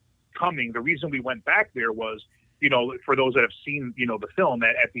it coming. The reason we went back there was, you know, for those that have seen, you know, the film,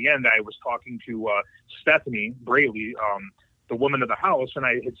 at the end, I was talking to Stephanie Braley, the woman of the house, and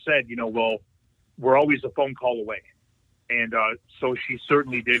I had said, you know, well, we're always a phone call away. And so she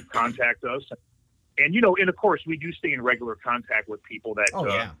certainly did contact us. And, you know, and of course, we do stay in regular contact with people that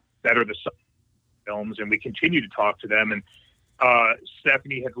that are the films, and we continue to talk to them. And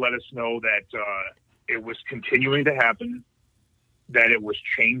Stephanie had let us know that it was continuing to happen, that it was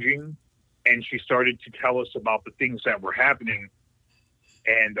changing, and she started to tell us about the things that were happening.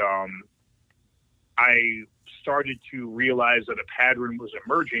 And I started to realize that a pattern was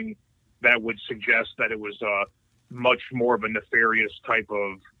emerging that would suggest that it was much more of a nefarious type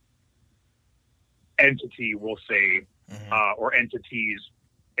of entity, we'll say, or entities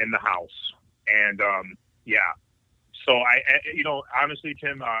in the house. And so I, you know, honestly,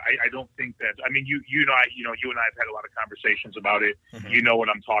 Tim, I don't think that, I mean, you and I have had a lot of conversations about it. You know what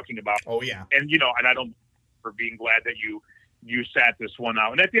I'm talking about. Oh yeah. And, you know, and I don't, for being glad that you sat this one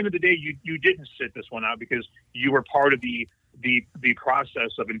out. And at the end of the day, you didn't sit this one out because you were part of the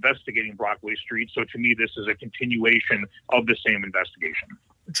process of investigating Brockway Street. So to me, this is a continuation of the same investigation.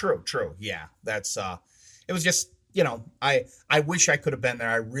 True. Yeah. That's, it was just, you know, I wish I could have been there.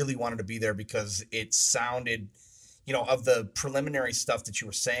 I really wanted to be there because it sounded, you know, of the preliminary stuff that you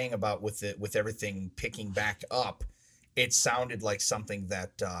were saying about with everything picking back up, it sounded like something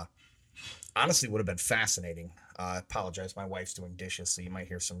that honestly would have been fascinating. I apologize. My wife's doing dishes, so you might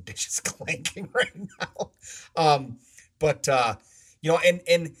hear some dishes clanking right now. But you know,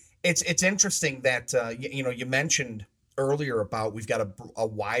 and it's interesting that, you know, you mentioned earlier about we've got a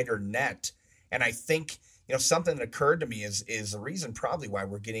wider net. And I think, you know, something that occurred to me is the reason probably why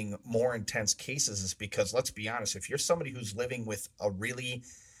we're getting more intense cases is because, let's be honest, if you're somebody who's living with a really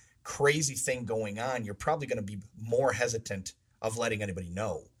crazy thing going on, you're probably going to be more hesitant of letting anybody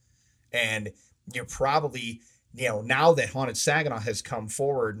know. And you're probably, you know, now that Haunted Saginaw has come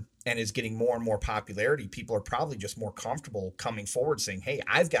forward and is getting more and more popularity, people are probably just more comfortable coming forward saying, hey,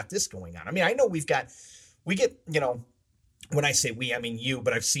 I've got this going on. I mean, I know we get, you know, when I say we, I mean you,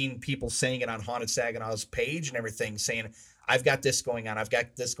 but I've seen people saying it on Haunted Saginaw's page and everything, saying, I've got this going on. I've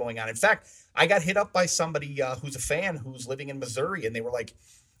got this going on. In fact, I got hit up by somebody who's a fan who's living in Missouri, and they were like,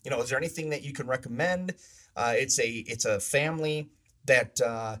 you know, is there anything that you can recommend? It's a family that,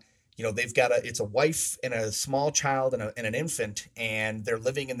 you know, they've got it's a wife and a small child and an infant, and they're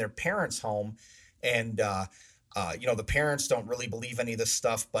living in their parents' home. And, you know, the parents don't really believe any of this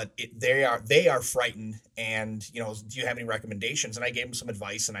stuff, but they are frightened. And, you know, do you have any recommendations? And I gave them some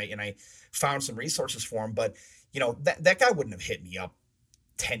advice, and I found some resources for them. But, you know, that guy wouldn't have hit me up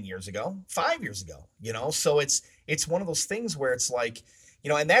 10 years ago, 5 years ago, you know? So it's one of those things where it's like, you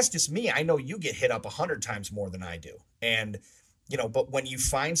know, and that's just me. I know you get hit up 100 times more than I do. And, you know, but when you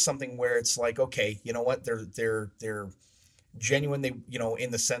find something where it's like, okay, you know what, they're genuine, they, you know,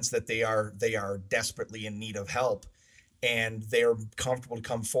 in the sense that they are desperately in need of help, and they're comfortable to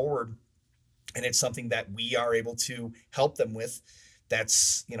come forward, and it's something that we are able to help them with.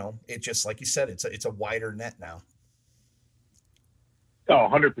 That's, you know, it just, like you said, it's a wider net now. Oh,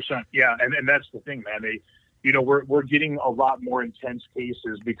 100%. Yeah. And that's the thing, man. You know, we're getting a lot more intense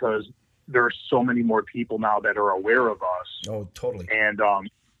cases because there are so many more people now that are aware of us. Oh, totally. And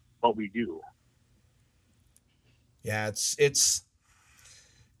what we do. Yeah, it's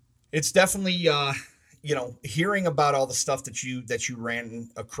definitely, you know, hearing about all the stuff that you ran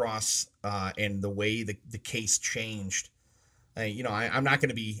across, and the way the case changed. You know, I'm not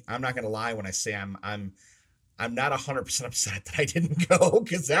going to lie when I say I'm not 100% upset that I didn't go,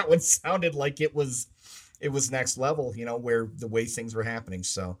 because that one sounded like it was next level, you know, where the way things were happening.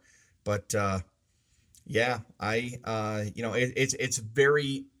 So, but yeah, you know, it's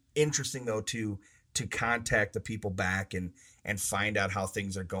very interesting though to contact the people back and find out how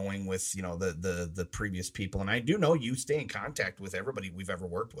things are going with, you know, the previous people. And I do know you stay in contact with everybody we've ever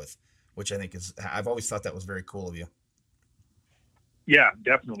worked with, which I think I've always thought that was very cool of you. Yeah,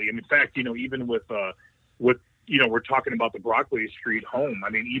 definitely. And in fact, you know, even with we're talking about the Brockway Street home. I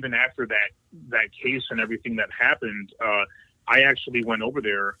mean, even after that case and everything that happened, I actually went over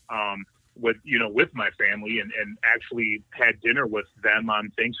there with my family and actually had dinner with them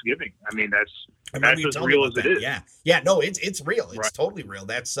on Thanksgiving. I mean, that's as real as it is. Yeah. No, it's real. It's Right. totally real.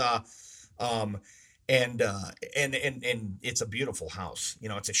 That's and it's a beautiful house.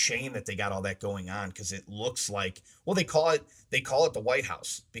 It's a shame that they got all that going on because it looks like, well, they call it the White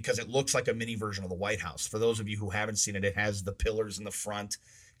House because it looks like a mini version of the White House. For those of you who haven't seen it, it has the pillars in the front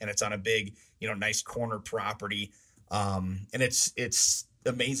and it's on a big, nice corner property. And it's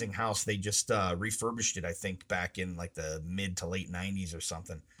amazing house. They just refurbished it, I think, back in like the mid to late 90s or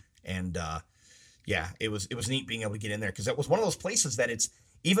something. And yeah, it was neat being able to get in there because that was one of those places that it's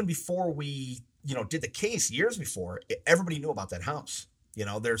even before we did the case years before, everybody knew about that house.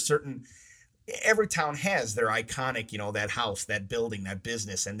 There's certain, every town has their iconic, that house, that building, that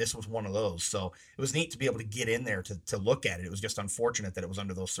business, and this was one of those. So it was neat to be able to get in there to look at it. It was just unfortunate that it was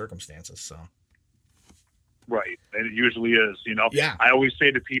under those circumstances. So. Right. And it usually is, Yeah. I always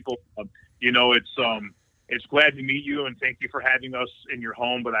say to people, it's glad to meet you and thank you for having us in your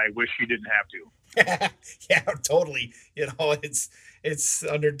home, but I wish you didn't have to. Yeah, totally. It's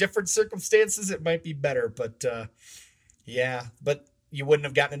under different circumstances, it might be better, but yeah, but you wouldn't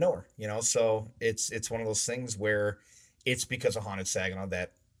have gotten to know her, so it's one of those things where it's because of Haunted Saginaw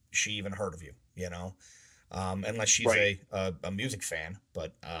that she even heard of you, unless she's right. a music fan,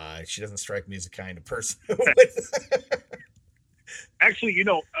 but she doesn't strike me as the kind of person. Actually,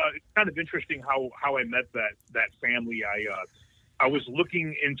 it's kind of interesting how I met that family. I was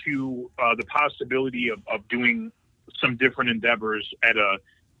looking into the possibility of doing some different endeavors at a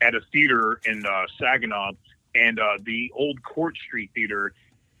theater in Saginaw, and the old Court Street Theater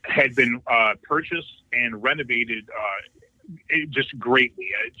had been purchased and renovated just greatly.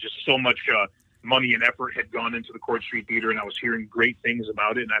 Just so much money and effort had gone into the Court Street Theater, and I was hearing great things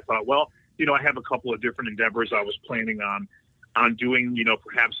about it. And I thought, well, I have a couple of different endeavors I was planning on doing.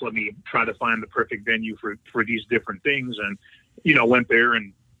 Perhaps let me try to find the perfect venue for these different things. And went there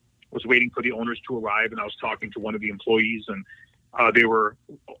and was waiting for the owners to arrive, and I was talking to one of the employees, and they were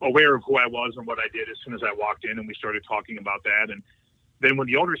aware of who I was and what I did as soon as I walked in, and we started talking about that. And then when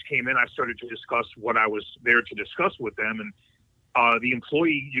the owners came in, I started to discuss what I was there to discuss with them. And the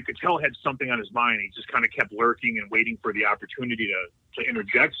employee, you could tell, had something on his mind. He just kind of kept lurking and waiting for the opportunity to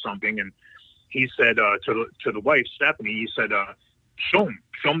interject something. And he said to the wife, Stephanie, he said, show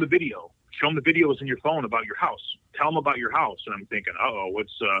him the video. Show him the videos in your phone about your house. Tell him about your house. And I'm thinking,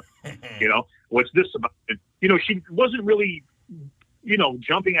 what's this about? And, she wasn't really,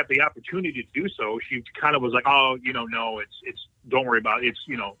 jumping at the opportunity to do so. She kind of was like, no, it's don't worry about it.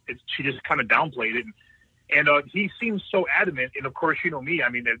 She just kind of downplayed it. And he seems so adamant. And of course, me, I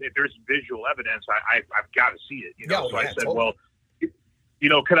mean, if there's visual evidence, I've got to see it, So I said, totally.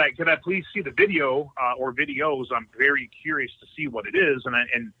 Well, could I please see the video or videos? I'm very curious to see what it is.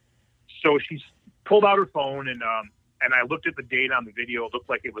 And so she pulled out her phone and I looked at the date on the video. It looked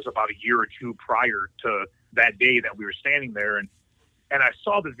like it was about a year or two prior to that day that we were standing there. And I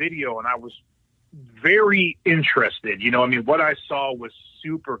saw the video and I was very interested. What I saw was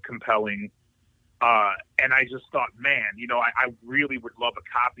super compelling. And I just thought, man, I really would love a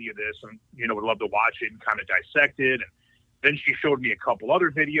copy of this and, would love to watch it and kind of dissect it. And then she showed me a couple other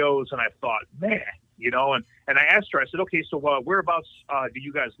videos and I thought, man, and I asked her, I said, okay, so whereabouts do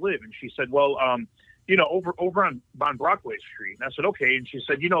you guys live? And she said, well, over on Brockway Street. And I said, okay. And she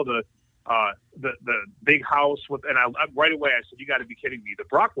said, the big house with, and I right away I said, you got to be kidding me. The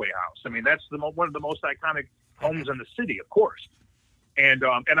Brockway house. I mean, that's one of the most iconic homes in the city, of course. And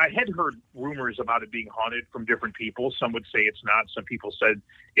I had heard rumors about it being haunted from different people. Some would say it's not. Some people said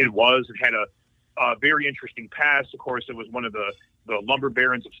it was. It had a very interesting past. Of course, it was one of the lumber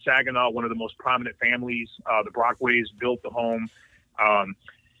barons of Saginaw, one of the most prominent families. The Brockways built the home.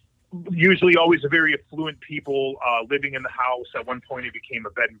 Usually always a very affluent people living in the house. At one point, it became a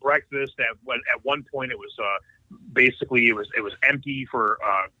bed and breakfast. At one point, it was basically it was empty for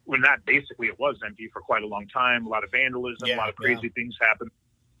not basically, it was empty for quite a long time. A lot of vandalism, a lot of crazy things happened.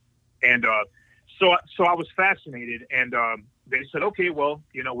 And so I was fascinated. And they said, okay, well,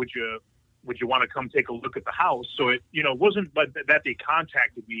 would you want to come take a look at the house? So it wasn't that they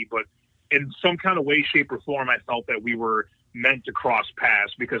contacted me, but in some kind of way, shape, or form, I felt that we were meant to cross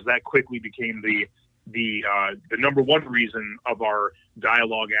paths, because that quickly became the number one reason of our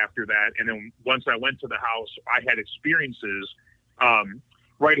dialogue after that. And then once I went to the house, I had experiences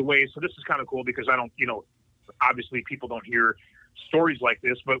right away. So this is kind of cool because I don't, obviously people don't hear stories like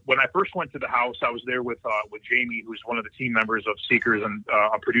this, but when I first went to the house, I was there with Jamie, who's one of the team members of Seekers and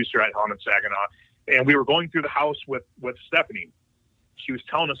a producer at Haunted Saginaw. And we were going through the house with Stephanie. She was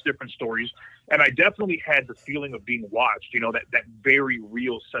telling us different stories, and I definitely had the feeling of being watched, that very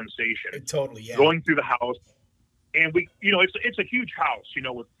real sensation. Totally, yeah. Going through the house, and we, it's a huge house,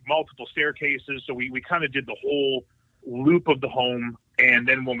 with multiple staircases. So we kind of did the whole loop of the home. And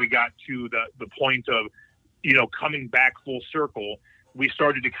then when we got to the point of, coming back full circle, we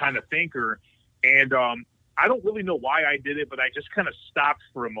started to kind of thank her. And I don't really know why I did it, but I just kind of stopped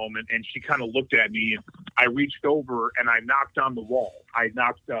for a moment, and she kind of looked at me, and I reached over and I knocked on the wall. I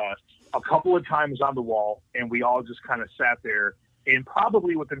knocked a couple of times on the wall, and we all just kind of sat there. And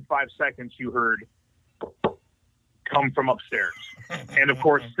probably within 5 seconds, you heard come from upstairs. And of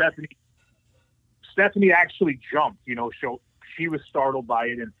course, Stephanie actually jumped, so she was startled by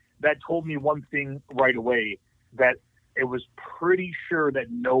it. And that told me one thing right away, that it was pretty sure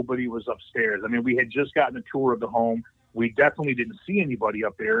that nobody was upstairs. I mean, we had just gotten a tour of the home. We definitely didn't see anybody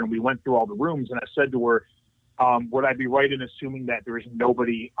up there. And we went through all the rooms, and I said to her, would I be right in assuming that there is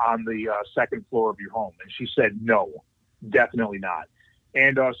nobody on the second floor of your home? And she said, no, definitely not.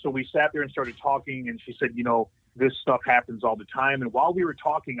 And so we sat there and started talking, and she said, this stuff happens all the time. And while we were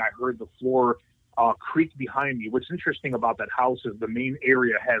talking, I heard the floor creak behind me. What's interesting about that house is the main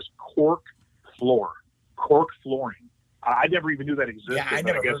area has cork flooring. I never even knew that existed. Yeah, I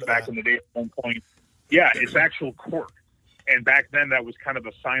never guess heard of back that. in the day at one point. Yeah, it's actual cork. And back then that was kind of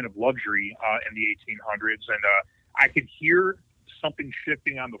a sign of luxury in the 1800s. And I could hear something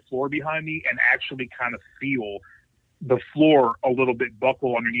shifting on the floor behind me, and actually kind of feel the floor a little bit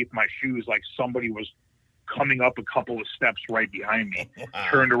buckle underneath my shoes, like somebody was coming up a couple of steps right behind me. Wow.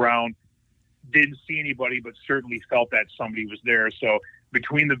 Turned around, didn't see anybody, but certainly felt that somebody was there. So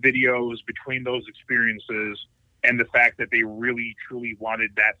between the videos, between those experiences, and the fact that they really, truly wanted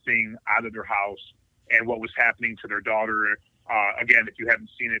that thing out of their house, and what was happening to their daughter, again, if you haven't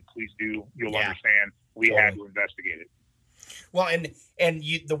seen it, please do. You'll understand. We had to investigate it. Well, and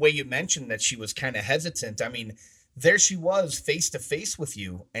the way you mentioned that she was kind of hesitant, I mean, there she was face to face with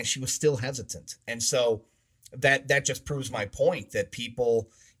you, and she was still hesitant. And so that just proves my point that people,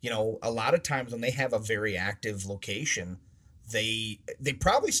 a lot of times when they have a very active location, they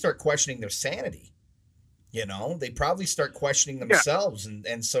probably start questioning their sanity. They probably start questioning themselves.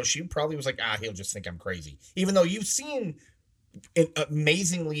 Yeah. And so she probably was like, he'll just think I'm crazy. Even though you've seen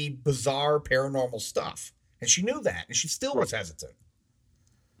amazingly bizarre paranormal stuff. And she knew that, and she still was hesitant.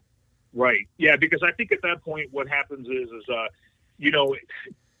 Right. Yeah, because I think at that point what happens is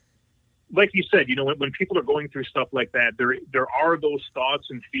like you said, when people are going through stuff like that, there are those thoughts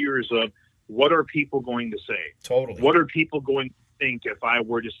and fears of, what are people going to say? Totally. What are people going to think if I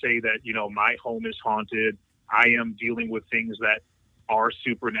were to say that, my home is haunted? I am dealing with things that are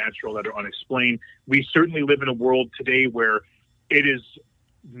supernatural, that are unexplained. We certainly live in a world today where it is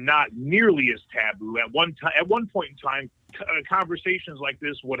not nearly as taboo. At one point in time, conversations like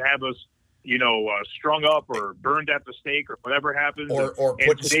this would have us, strung up or burned at the stake or whatever happens. Or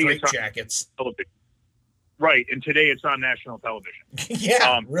put in straitjackets. Right. And today it's on national television.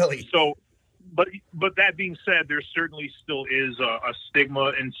 Yeah, really. So, but that being said, there certainly still is a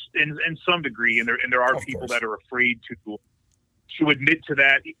stigma in some degree. And there are people that are afraid to admit to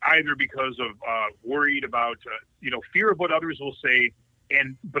that, either because of worried about, fear of what others will say.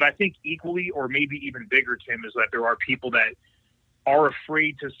 But I think equally, or maybe even bigger, Tim, is that there are people that are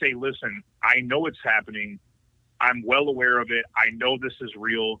afraid to say, listen, I know it's happening. I'm well aware of it. I know this is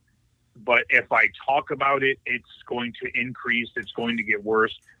real. But if I talk about it, it's going to increase. It's going to get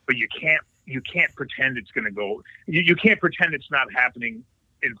worse. But you can't pretend it's going to go. You can't pretend it's not happening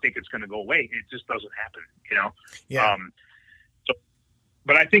and think it's going to go away. It just doesn't happen, Yeah.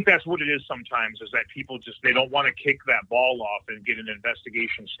 But I think that's what it is sometimes, is that people they don't want to kick that ball off and get an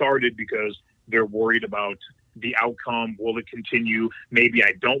investigation started because they're worried about the outcome. Will it continue? Maybe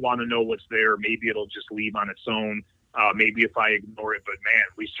I don't want to know what's there. Maybe it'll just leave on its own. Maybe if I ignore it, but man,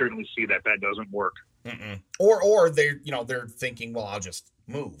 we certainly see that doesn't work. Mm-mm. Or they're thinking, well, I'll just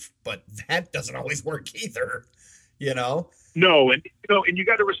move, but that doesn't always work either. No, and you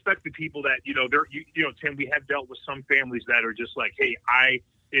got to respect the people that Tim. We have dealt with some families that are just like, hey,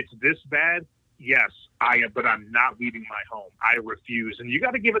 it's this bad. Yes, but I'm not leaving my home. I refuse, and you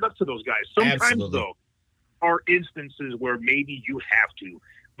got to give it up to those guys. Sometimes Absolutely. Though, are instances where maybe you have to.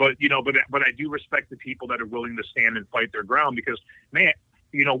 But but I do respect the people that are willing to stand and fight their ground, because, man,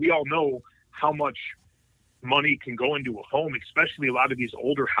 we all know how much money can go into a home, especially a lot of these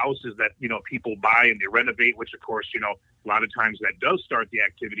older houses that people buy and they renovate, which of course a lot of times that does start the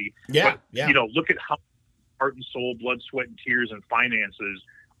activity. Yeah, but, yeah. Look at how heart and soul, blood, sweat, and tears, and finances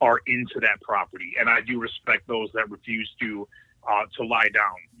are into that property, and I do respect those that refuse to lie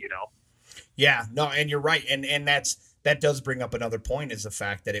down. Yeah, no, and you're right. And that does bring up another point, is the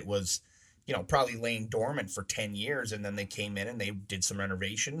fact that it was, probably laying dormant for 10 years, and then they came in and they did some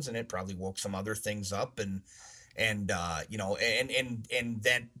renovations, and it probably woke some other things up, and that,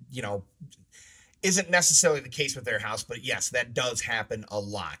 isn't necessarily the case with their house, but yes, that does happen a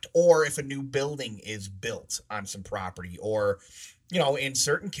lot. Or if a new building is built on some property, or, in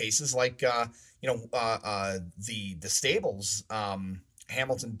certain cases, like, the stables,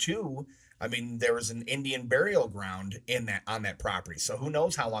 Hamilton 2, I mean, there was an Indian burial ground on that property. So who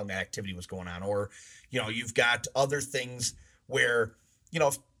knows how long that activity was going on? Or, you've got other things where,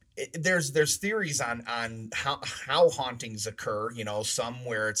 there's theories on how hauntings occur, some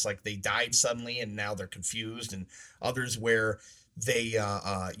where it's like they died suddenly and now they're confused, and others where they,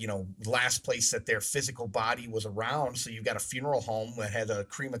 last place that their physical body was around. So you've got a funeral home that had a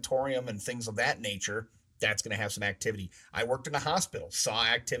crematorium and things of that nature. That's going to have some activity. I worked in a hospital, saw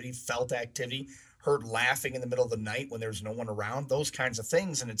activity, felt activity, heard laughing in the middle of the night when there's no one around, those kinds of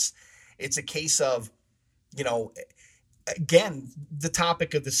things. And it's a case of, again, the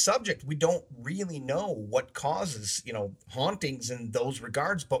topic of the subject, we don't really know what causes, hauntings in those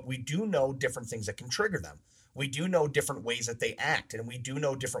regards, but we do know different things that can trigger them. We do know different ways that they act, and we do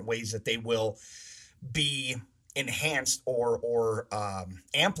know different ways that they will be enhanced or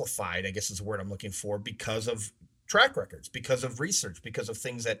amplified, I guess is the word I'm looking for, because of track records, because of research, because of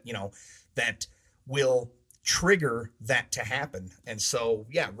things that, that will trigger that to happen. And so,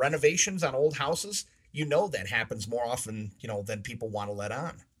 yeah, renovations on old houses, that happens more often, than people want to let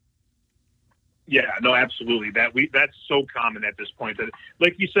on. Yeah, no, absolutely. That's so common at this point that,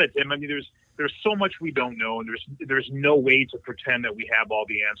 like you said, Tim, I mean, there's so much we don't know, and there's no way to pretend that we have all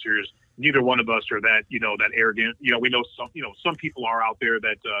the answers. Neither one of us are that, that arrogant. We know some people are out there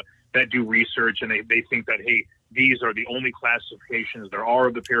that do research, and they think that, hey, these are the only classifications there are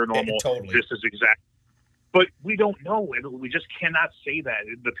of the paranormal. Yeah, totally. This is exact. But we don't know. We just cannot say that.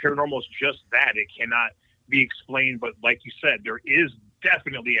 The paranormal is just that. It cannot be explained. But like you said, there is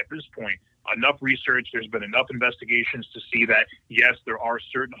definitely at this point enough research. There's been enough investigations to see that, yes, there are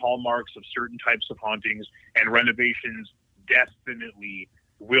certain hallmarks of certain types of hauntings, and renovations definitely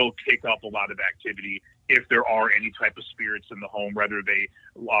will kick up a lot of activity if there are any type of spirits in the home, whether they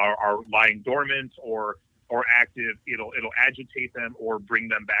are lying dormant or active. It'll agitate them or bring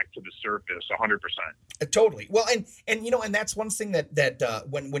them back to the surface 100%. Totally. Well, and that's one thing that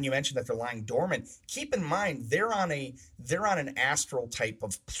when you mentioned that they're lying dormant, keep in mind they're on an astral type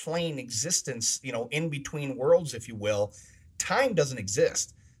of plane existence, in between worlds, if you will. Time doesn't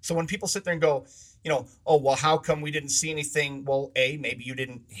exist. So when people sit there and go, oh, well, how come we didn't see anything? Well, A, maybe you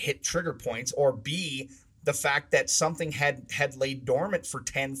didn't hit trigger points, or B, the fact that something had laid dormant for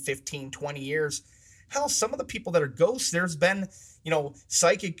 10, 15, 20 years. Hell, some of the people that are ghosts, there's been,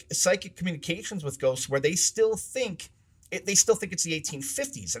 psychic communications with ghosts where they still think it's the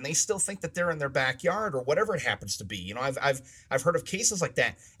 1850s, and they still think that they're in their backyard or whatever it happens to be. I've heard of cases like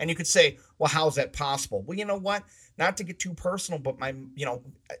that, and you could say, well, how is that possible? Well, you know what? Not to get too personal, but I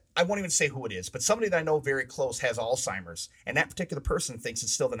won't even say who it is, but somebody that I know very close has Alzheimer's, and that particular person thinks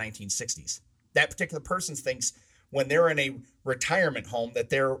it's still the 1960s. That particular person thinks when they're in a retirement home that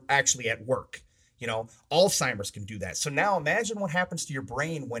they're actually at work. Alzheimer's can do that. So now imagine what happens to your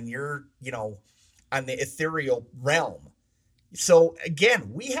brain when you're, on the ethereal realm. So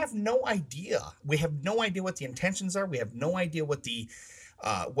again, we have no idea. We have no idea what the intentions are. We have no idea what the,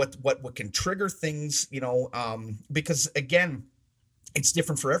 what can trigger things, because again, it's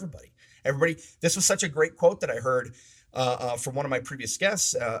different for everybody. This was such a great quote that I heard from one of my previous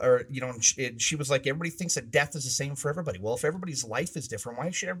guests, she was like, everybody thinks that death is the same for everybody. Well, if everybody's life is different, why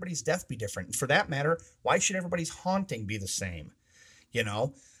should everybody's death be different? And for that matter, why should everybody's haunting be the same?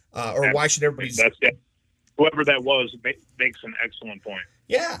 Or why should everybody's... Whoever that was makes an excellent point.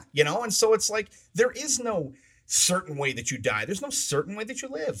 Yeah, and so it's like, there is no certain way that you die. There's no certain way that you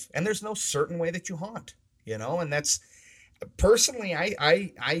live. And there's no certain way that you haunt, and that's, personally,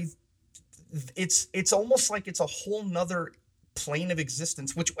 it's almost like it's a whole nother plane of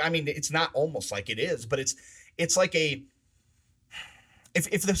existence, which, I mean, it's not almost like it is, but it's like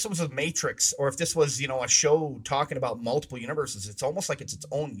if this was a Matrix, or if this was, a show talking about multiple universes, it's almost like it's its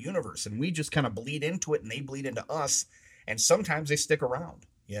own universe, and we just kind of bleed into it, and they bleed into us, and sometimes they stick around,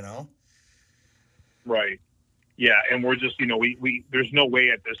 Right. Yeah. And we're just, we there's no way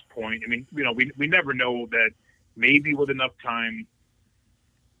at this point. I mean, we never know that maybe with enough time,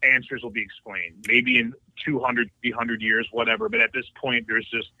 answers will be explained, maybe in 200, 300 years, whatever. But at this point, there's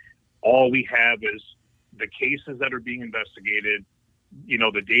just, all we have is the cases that are being investigated,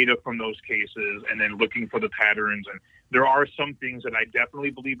 the data from those cases and then looking for the patterns. And there are some things that I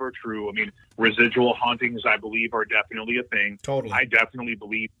definitely believe are true. I mean, residual hauntings, I believe, are definitely a thing. Totally. I definitely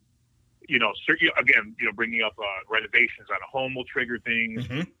believe, again, bringing up renovations on a home will trigger things.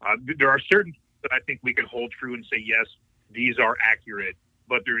 Mm-hmm. There are certain that I think we can hold true and say, yes, these are accurate,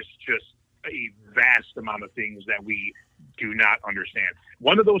 but there's just a vast amount of things that we do not understand.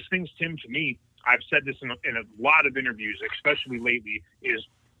 One of those things, Tim, to me, I've said this in a lot of interviews, especially lately, is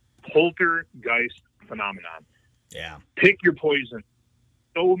poltergeist phenomenon. Yeah. Pick your poison.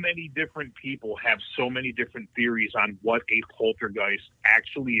 So many different people have so many different theories on what a poltergeist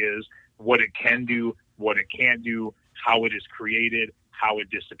actually is, what it can do, what it can't do, how it is created, how it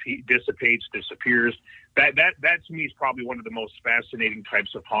dissipates, disappears. That to me is probably one of the most fascinating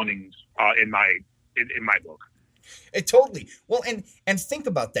types of hauntings in my book. Totally. Well, and think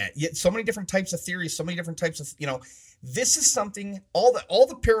about that. So many different types of theories, so many different types of, this is something, all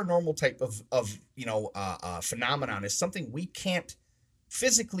the paranormal type of phenomenon is something we can't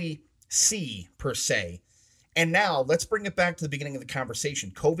physically see per se. And now let's bring it back to the beginning of the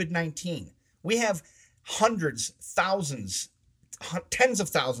conversation. COVID-19. We have hundreds, thousands, tens of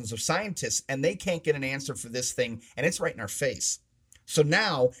thousands of scientists, and they can't get an answer for this thing, and it's right in our face. So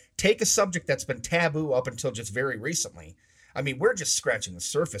now, take a subject that's been taboo up until just very recently. I mean, we're just scratching the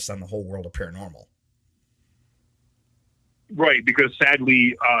surface on the whole world of paranormal. Right, because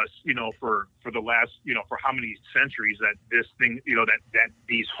sadly, for the last, for how many centuries that this thing, that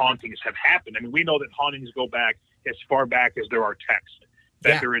these hauntings have happened. I mean, we know that hauntings go back as far back as there are texts,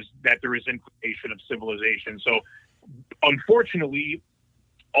 that there is information of civilization. So, unfortunately,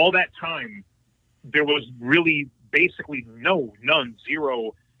 all that time, there was really basically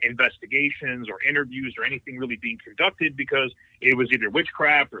zero investigations or interviews or anything really being conducted, because it was either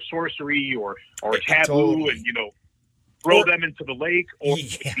witchcraft or sorcery or taboo, totally. And throw them into the lake, or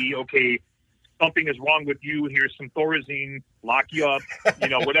maybe, okay, something is wrong with you, here's some Thorazine, lock you up,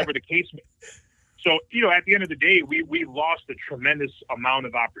 whatever the case may be. So, at the end of the day, we lost a tremendous amount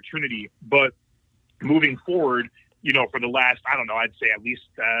of opportunity. But moving forward, for the last, I don't know, I'd say at least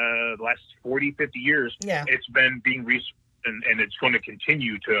the last 40, 50 years, it's been being researched, and it's going to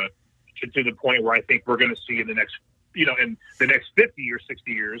continue to the point where I think we're going to see in the next, in the next 50 or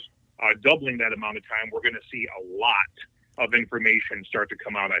 60 years, doubling that amount of time, we're going to see a lot of information start to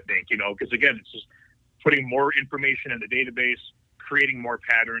come out, I think, because again, it's just putting more information in the database, creating more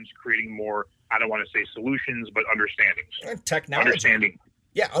patterns, creating more, I don't want to say solutions, but understandings. And technology. Understanding.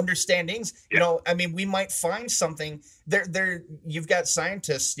 Yeah, understandings. Yeah. We might find something there. You've got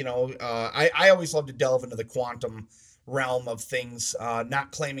scientists. I always love to delve into the quantum realm of things.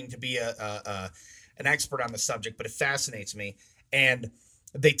 Not claiming to be an expert on the subject, but it fascinates me. And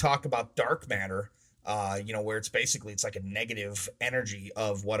they talk about dark matter. Where it's like a negative energy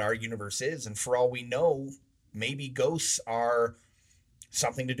of what our universe is, and for all we know, maybe ghosts are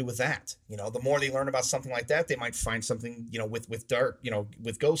something to do with that. The more they learn about something like that, they might find something, with dark,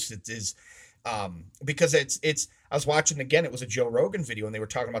 with ghosts. It is, because it's, I was watching again, it was a Joe Rogan video, and they were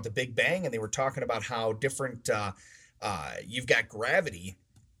talking about the Big Bang, and they were talking about how different, you've got gravity,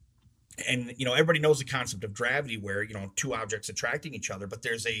 and, everybody knows the concept of gravity where, two objects attracting each other, but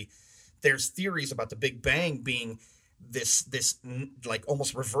there's theories about the Big Bang being this like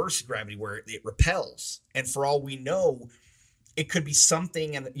almost reverse gravity where it repels. And for all we know, it could be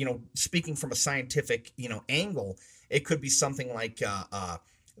something, and speaking from a scientific angle, it could be something like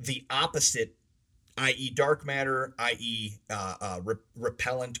the opposite, i.e. dark matter, i.e.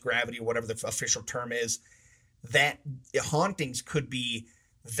 Repellent gravity, or whatever the official term is. That hauntings could be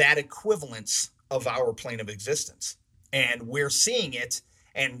that equivalence of our plane of existence, and we're seeing it,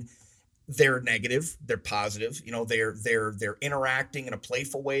 and they're negative, they're positive, they're interacting in a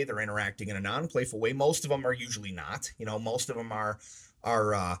playful way, they're interacting in a non-playful way. Most of them are usually not, most of them are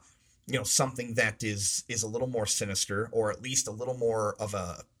something that is a little more sinister, or at least a little more of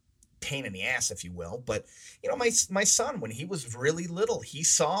a pain in the ass, if you will. But, my son, when he was really little, he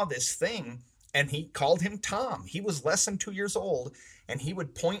saw this thing, and he called him Tom. He was less than 2 years old, and he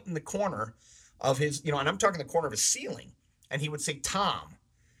would point in the corner of his, and I'm talking the corner of his ceiling, and he would say, Tom.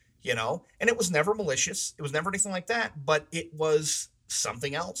 And it was never malicious. It was never anything like that, but it was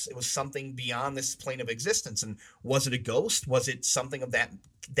something else. It was something beyond this plane of existence. And was it a ghost? Was it something of that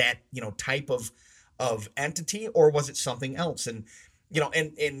type of entity, or was it something else? And,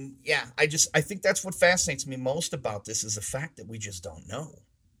 I think that's what fascinates me most about this, is the fact that we just don't know.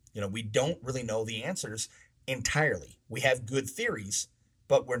 We don't really know the answers entirely. We have good theories,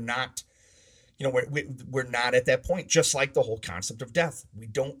 but we're not, we're not at that point, just like the whole concept of death. We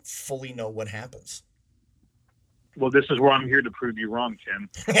don't fully know what happens. Well, this is where I'm here to prove you wrong, Tim,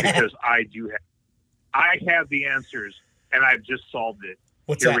 because I have the answers, and I've just solved it.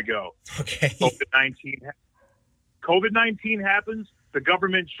 What's Here that? we go. Okay. COVID-19 happens. The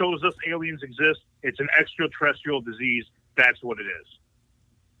government shows us aliens exist. It's an extraterrestrial disease. That's what it is.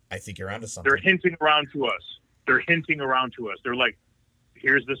 I think you're onto something. They're hinting around to us. They're like,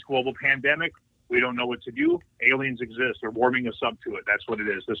 here's this global pandemic. We don't know what to do. Aliens exist. They're warming us up to it. That's what it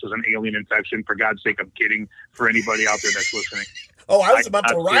is. This is an alien infection. For God's sake, I'm kidding. For anybody out there that's listening. Oh, I was about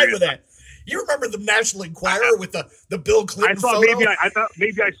to I'm ride serious. with that. You remember the National Enquirer with the Bill Clinton I thought photo?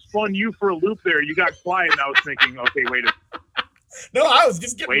 maybe I spun you for a loop there. You got quiet, and I was thinking, okay, wait a No, I was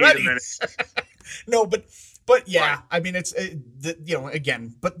just getting wait ready. a minute. No, but yeah, Right. I mean, it's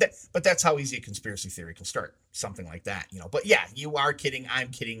again, but that's how easy a conspiracy theory can start, something like that, But yeah, you are kidding. I'm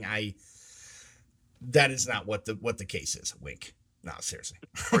kidding. That is not what the case is. Wink. No, seriously.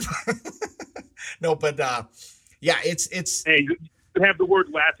 No, but yeah, it's. Hey, you have the word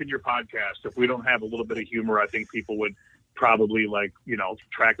laugh in your podcast. If we don't have a little bit of humor, I think people would probably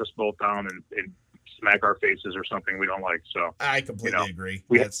track us both down and smack our faces or something we don't like. So I completely agree.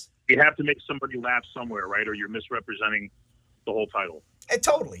 You have to make somebody laugh somewhere, right? Or you're misrepresenting the whole title.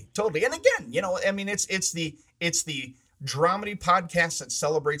 Totally. And again, I mean, it's the dramedy podcast that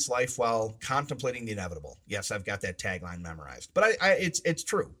celebrates life while contemplating the inevitable. Yes, I've got that tagline memorized, but it's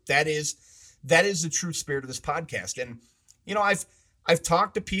true. That is the true spirit of this podcast. And I've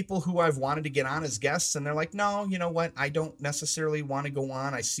talked to people who I've wanted to get on as guests, and they're like, no, you know what? I don't necessarily want to go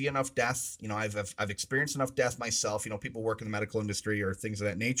on. I see enough death. I've experienced enough death myself. People work in the medical industry or things of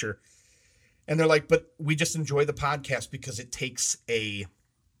that nature. And they're like, but we just enjoy the podcast because it takes a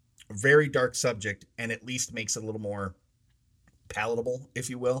very dark subject and at least makes it a little more palatable, if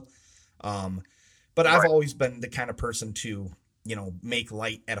you will. But I've always been the kind of person to, make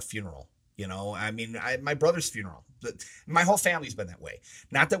light at a funeral. I mean, my brother's funeral, my whole family's been that way.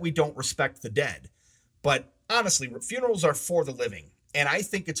 Not that we don't respect the dead, but honestly, funerals are for the living. And I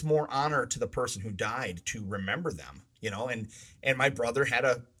think it's more honor to the person who died to remember them, and my brother had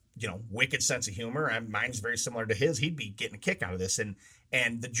a, wicked sense of humor, and mine's very similar to his. He'd be getting a kick out of this, and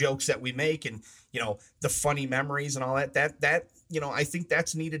the jokes that we make, and the funny memories and all that I think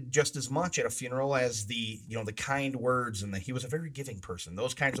that's needed just as much at a funeral as the the kind words, and he was a very giving person,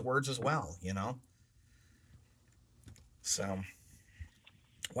 those kinds of words as well. So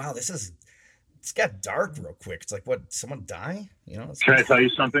wow, it's got dark real quick. It's like, what, someone die? Can I tell you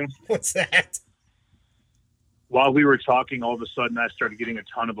something? What's that? While we were talking, all of a sudden I started getting a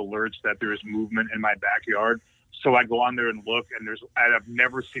ton of alerts that there is movement in my backyard. So I go on there and look, and I've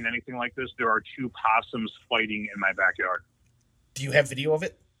never seen anything like this. There are 2 possums fighting in my backyard. Do you have video of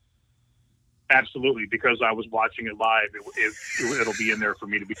it? Absolutely, because I was watching it live. It'll be in there for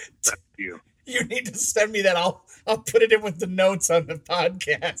me to be sent to you. You need to send me that. I'll put it in with the notes on the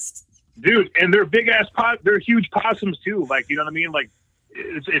podcast. Dude, and they're big ass they're huge possums too. Like, you know what I mean? Like,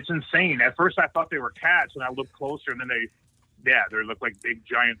 it's insane. At first I thought they were cats, and I looked closer, and then they look like big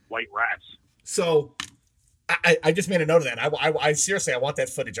giant white rats. So I just made a note of that. I seriously, I want that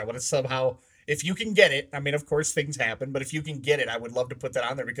footage. I want to somehow, if you can get it. I mean, of course things happen, but if you can get it, I would love to put that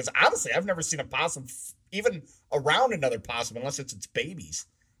on there, because honestly, I've never seen a possum even around another possum unless it's its babies.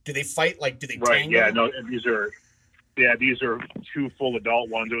 Do they fight? Like, do they Right? tangle? Yeah. No. These are 2 full adult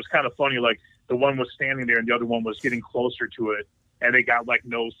ones. It was kind of funny. Like, the one was standing there, and the other one was getting closer to it, and they got like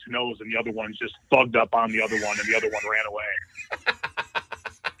nose to nose, and the other one just thugged up on the other one, and the other one ran away.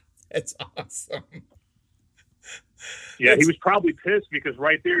 That's awesome. Yeah, he was probably pissed because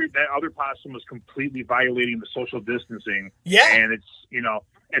right there, that other possum was completely violating the social distancing. Yeah. And it's,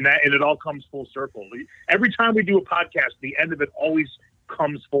 and it all comes full circle. Every time we do a podcast, the end of it always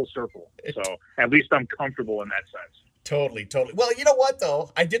comes full circle. So at least I'm comfortable in that sense. Totally. Well, you know what,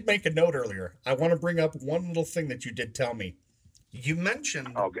 though? I did make a note earlier. I want to bring up one little thing that you did tell me. You mentioned...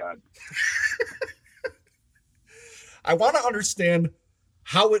 Oh, God. I want to understand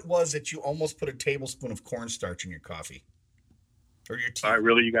how it was that you almost put a tablespoon of cornstarch in your coffee. Or your tea. All right,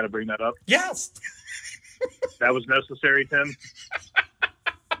 really? You got to bring that up? Yes. That was necessary, Tim?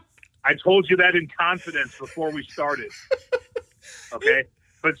 I told you that in confidence before we started. Okay?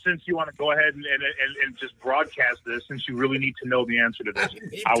 But since you want to go ahead and just broadcast this, since you really need to know the answer to this,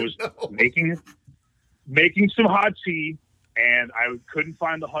 I was making some hot tea, and I couldn't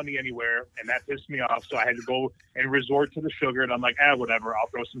find the honey anywhere, and that pissed me off. So I had to go and resort to the sugar, and I'm like, whatever, I'll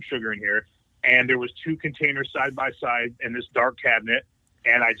throw some sugar in here. And there was 2 containers side by side in this dark cabinet,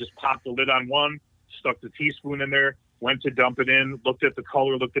 and I just popped the lid on one, stuck the teaspoon in there, went to dump it in, looked at the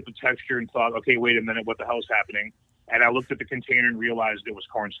color, looked at the texture, and thought, okay, wait a minute, what the hell's happening? And I looked at the container and realized it was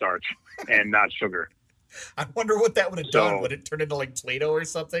cornstarch and not sugar. I wonder what that would have So- done. Would it turn into like Play-Doh or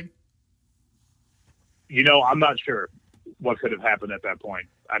something? I'm not sure what could have happened at that point.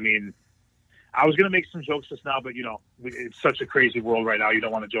 I mean, I was going to make some jokes just now, but it's such a crazy world right now. You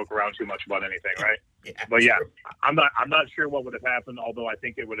don't want to joke around too much about anything, right? Yeah. But yeah, I'm not sure what would have happened. Although I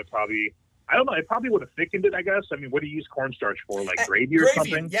think it would have probably, I don't know, it probably would have thickened it. I guess. I mean, what do you use cornstarch for? Like gravy or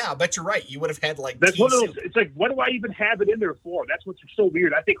something? Yeah, I bet you're right. You would have had like. That's tea one of those. soup. It's like, what do I even have it in there for? That's what's so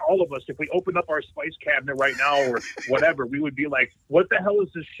weird. I think all of us, if we open up our spice cabinet right now or whatever, we would be like, what the hell is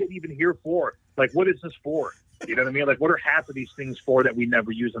this shit even here for? Like, what is this for? You know what I mean? Like, what are half of these things for that we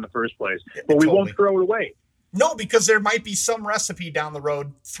never use in the first place? But we won't throw it away. No, because there might be some recipe down the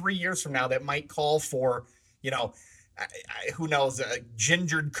road 3 years from now that might call for, who knows,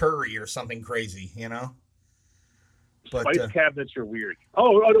 gingered curry or something crazy, But, Spice cabinets are weird.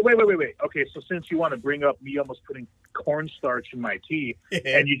 Oh, wait. Okay, so since you want to bring up me almost putting cornstarch in my tea,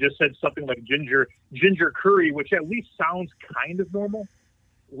 and you just said something like ginger curry, which at least sounds kind of normal.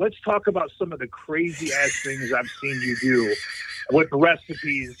 Let's talk about some of the crazy ass things I've seen you do with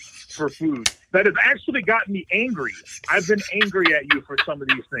recipes for food that have actually gotten me angry. I've been angry at you for some of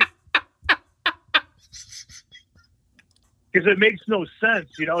these things. Because it makes no sense,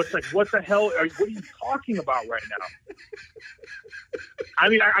 It's like, what the hell? What are you talking about right now? I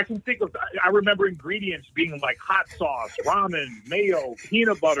mean, I can think of. I remember ingredients being like hot sauce, ramen, mayo,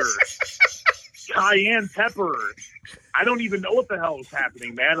 peanut butter, cayenne pepper. I don't even know what the hell is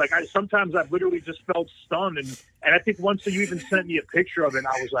happening, man. Like, sometimes I've literally just felt stunned, and I think once you even sent me a picture of it, and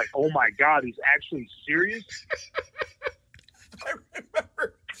I was like, oh my god, he's actually serious. I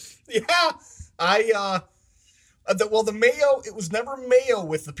remember. Yeah, the mayo, it was never mayo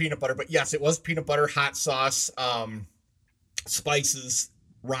with the peanut butter, but yes, it was peanut butter, hot sauce, spices,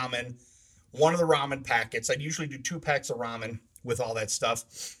 ramen, one of the ramen packets. I'd usually do 2 packs of ramen with all that stuff.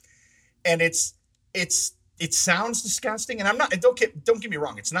 And it sounds disgusting, and I'm not, don't get me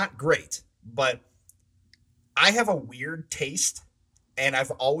wrong, it's not great, but I have a weird taste, and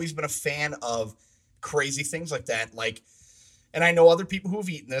I've always been a fan of crazy things like that. Like, and I know other people who have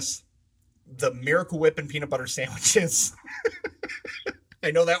eaten this, the Miracle Whip and peanut butter sandwiches.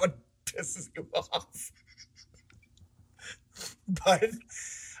 I know that one pisses you off. But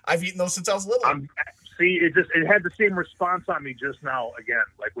I've eaten those since I was little. See, it had the same response on me just now again.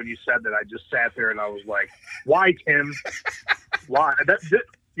 Like when you said that, I just sat there and I was like, why, Tim? Why?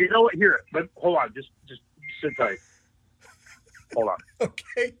 You know what? Here, but hold on. Just sit tight. Hold on.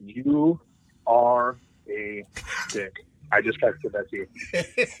 Okay. You are a dick. I just texted that to you.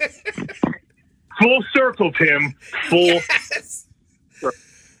 Full circle, Tim. Full. Yes.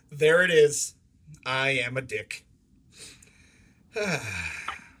 There it is. I am a dick. Well,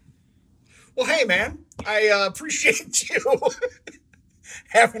 hey, man, I appreciate you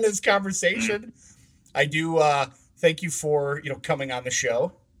having this conversation. I do thank you for coming on the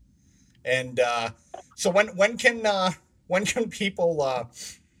show. And so when can people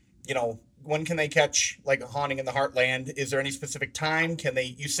when can they catch like Haunting in the Heartland? Is there any specific time?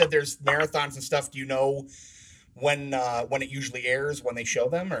 You said there's marathons and stuff. Do you know when it usually airs, when they show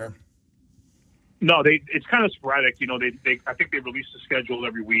them, or? No, it's kind of sporadic. I think they release the schedule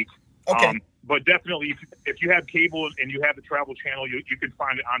every week. Okay. But definitely, if you have cable and you have the Travel Channel, you can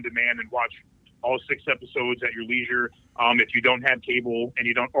find it on demand and watch all 6 episodes at your leisure. If you don't have cable and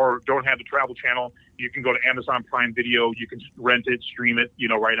you don't have the Travel Channel, you can go to Amazon Prime Video. You can rent it, stream it,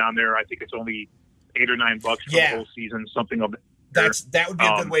 right on there. I think it's only $8 or $9 for the whole season, something of that. That would be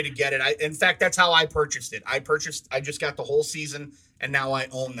a good way to get it. In fact, that's how I purchased it. I just got the whole season, and now I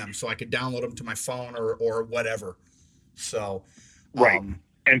own them, so I could download them to my phone or whatever. So, right.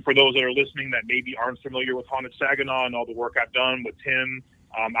 And for those that are listening that maybe aren't familiar with Haunted Saginaw and all the work I've done with Tim,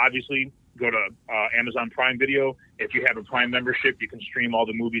 obviously go to Amazon Prime Video. If you have a Prime membership, you can stream all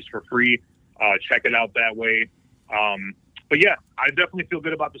the movies for free. Check it out that way. But yeah, I definitely feel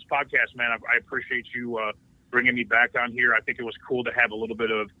good about this podcast, man. I appreciate you bringing me back on here. I think it was cool to have a little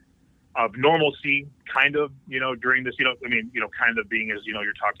bit of normalcy, kind of, during this, kind of being as,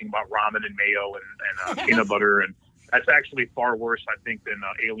 you're talking about ramen and mayo and peanut butter. And that's actually far worse, I think, than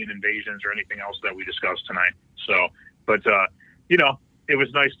alien invasions or anything else that we discussed tonight. So, but, it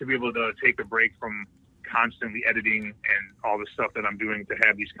was nice to be able to take a break from constantly editing and all the stuff that I'm doing to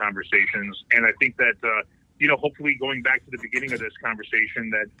have these conversations. And I think that, hopefully going back to the beginning of this conversation,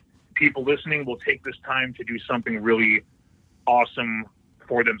 that people listening will take this time to do something really awesome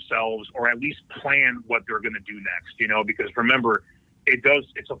for themselves, or at least plan what they're going to do next, because remember,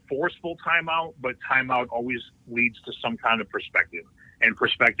 it's a forceful timeout, but timeout always leads to some kind of perspective, and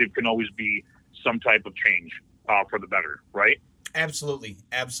perspective can always be some type of change for the better, right? Absolutely.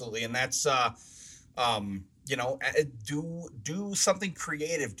 And that's Do something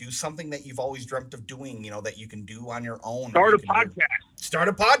creative. Do something that you've always dreamt of doing, that you can do on your own. Start a podcast. Start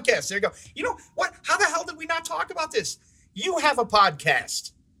a podcast. There you go. You know what? How the hell did we not talk about this? You have a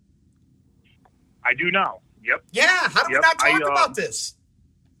podcast. I do now. Yep. Yeah. How did we not talk about this?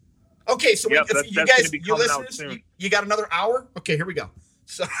 Okay, so you guys, you listeners, you got another hour? Okay, here we go.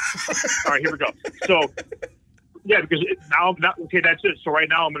 So, all right, here we go. So, yeah, because okay, that's it. So right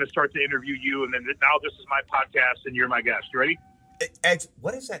now I'm going to start to interview you, and then now this is my podcast, and you're my guest. You ready?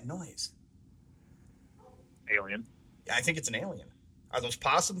 What is that noise? Alien. I think it's an alien. Are those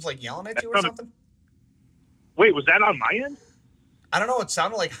possums like yelling at you or something? Wait, was that on my end? I don't know. It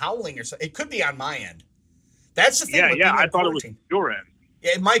sounded like howling or something. It could be on my end. That's the thing. Yeah. I thought it was your end.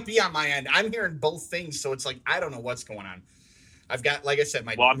 Yeah, it might be on my end. I'm hearing both things, so it's like I don't know what's going on. I've got, like I said,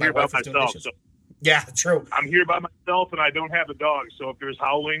 I'm here by myself. So yeah, true. I'm here by myself, and I don't have a dog. So if there's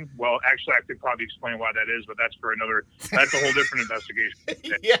howling, well, actually, I could probably explain why that is, but that's a whole different investigation.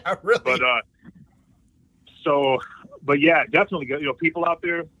 Yeah, really. But yeah, definitely. People out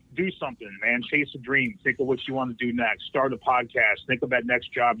there, do something, man. Chase a dream. Think of what you want to do next. Start a podcast. Think of that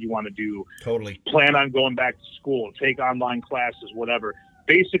next job you want to do. Totally. Plan on going back to school. Take online classes, whatever.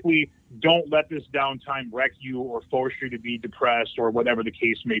 Basically, don't let this downtime wreck you or force you to be depressed or whatever the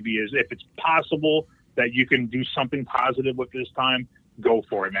case may be. If it's possible that you can do something positive with this time, go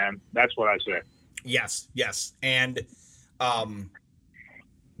for it, man. That's what I say. Yes. And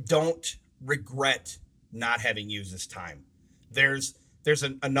don't regret not having used this time. There's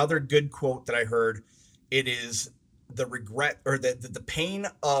another good quote that I heard. It is the regret or the pain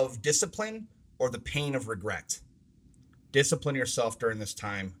of discipline or the pain of regret. Discipline yourself during this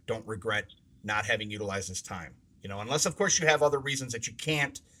time. Don't regret not having utilized this time. Unless, of course, you have other reasons that you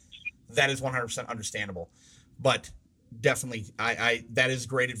can't. That is 100% understandable. But definitely, that is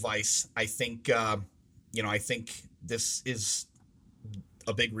great advice. I think, I think this is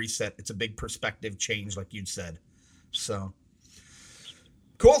a big reset. It's a big perspective change, like you'd said. So,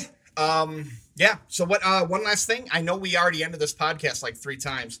 cool. Yeah. So what? One last thing. I know we already ended this podcast like 3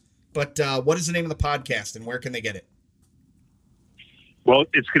 times, but what is the name of the podcast and where can they get it? Well,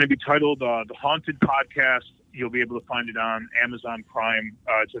 it's going to be titled The Haunted Podcast. You'll be able to find it on Amazon Prime.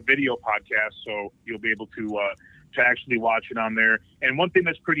 It's a video podcast, so you'll be able to actually watch it on there. And one thing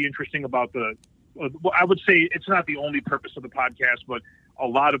that's pretty interesting about I would say it's not the only purpose of the podcast, but a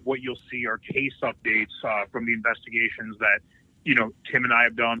lot of what you'll see are case updates from the investigations that, Tim and I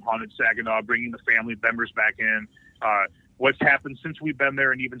have done, Haunted Saginaw, bringing the family members back in, what's happened since we've been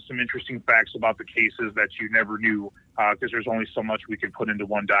there, and even some interesting facts about the cases that you never knew, because there's only so much we can put into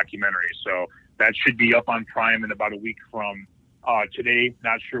one documentary. So that should be up on Prime in about a week from today.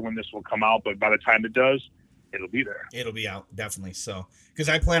 Not sure when this will come out, but by the time it does, it'll be there. It'll be out, definitely. So, because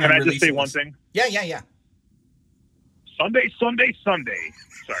I plan on releasing. Can I just say one thing? Yeah. Sunday. Sorry.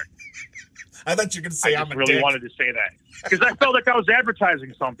 I thought you were going to say I'm a really dick. Wanted to say that because I felt like I was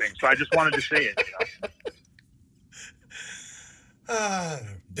advertising something, so I just wanted to say it.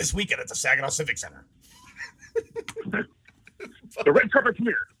 This weekend at the Saginaw Civic Center. The red carpet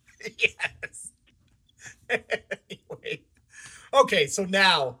premiere. Yes. Anyway. Okay, so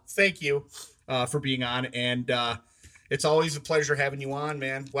now, thank you for being on, and it's always a pleasure having you on,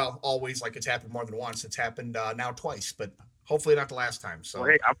 man. Well, always, like it's happened more than once. It's happened now twice, but hopefully not the last time. So,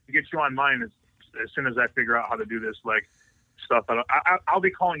 well, hey, I'll get you on mine as soon as I figure out how to do this, stuff. I'll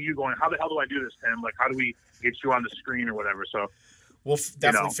be calling you going, how the hell do I do this, Tim? How do we get you on the screen or whatever? So we'll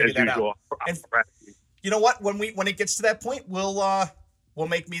definitely figure that out. And you know what? When it gets to that point, we'll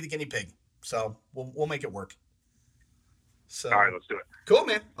make me the guinea pig. So we'll make it work. So all right, let's do it. Cool,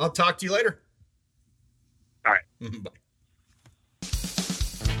 man. I'll talk to you later. All right. Bye.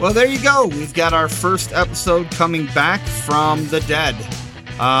 Well, there you go. We've got our first episode coming back from the dead,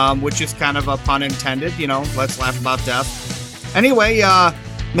 which is kind of a pun intended. Let's laugh about death. Anyway,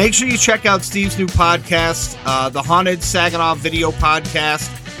 make sure you check out Steve's new podcast, the Haunted Saginaw Video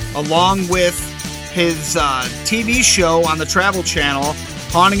Podcast, along with his TV show on the Travel Channel,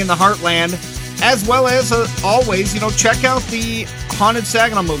 Haunting in the Heartland, as well as always, check out the Haunted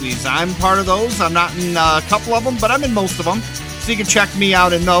Saginaw movies. I'm part of those. I'm not in a couple of them, but I'm in most of them. So you can check me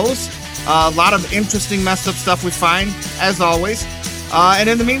out in those. A lot of interesting messed up stuff we find, as always. And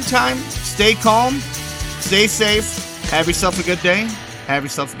in the meantime, stay calm, stay safe, have yourself a good day, have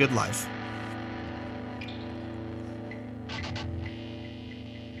yourself a good life.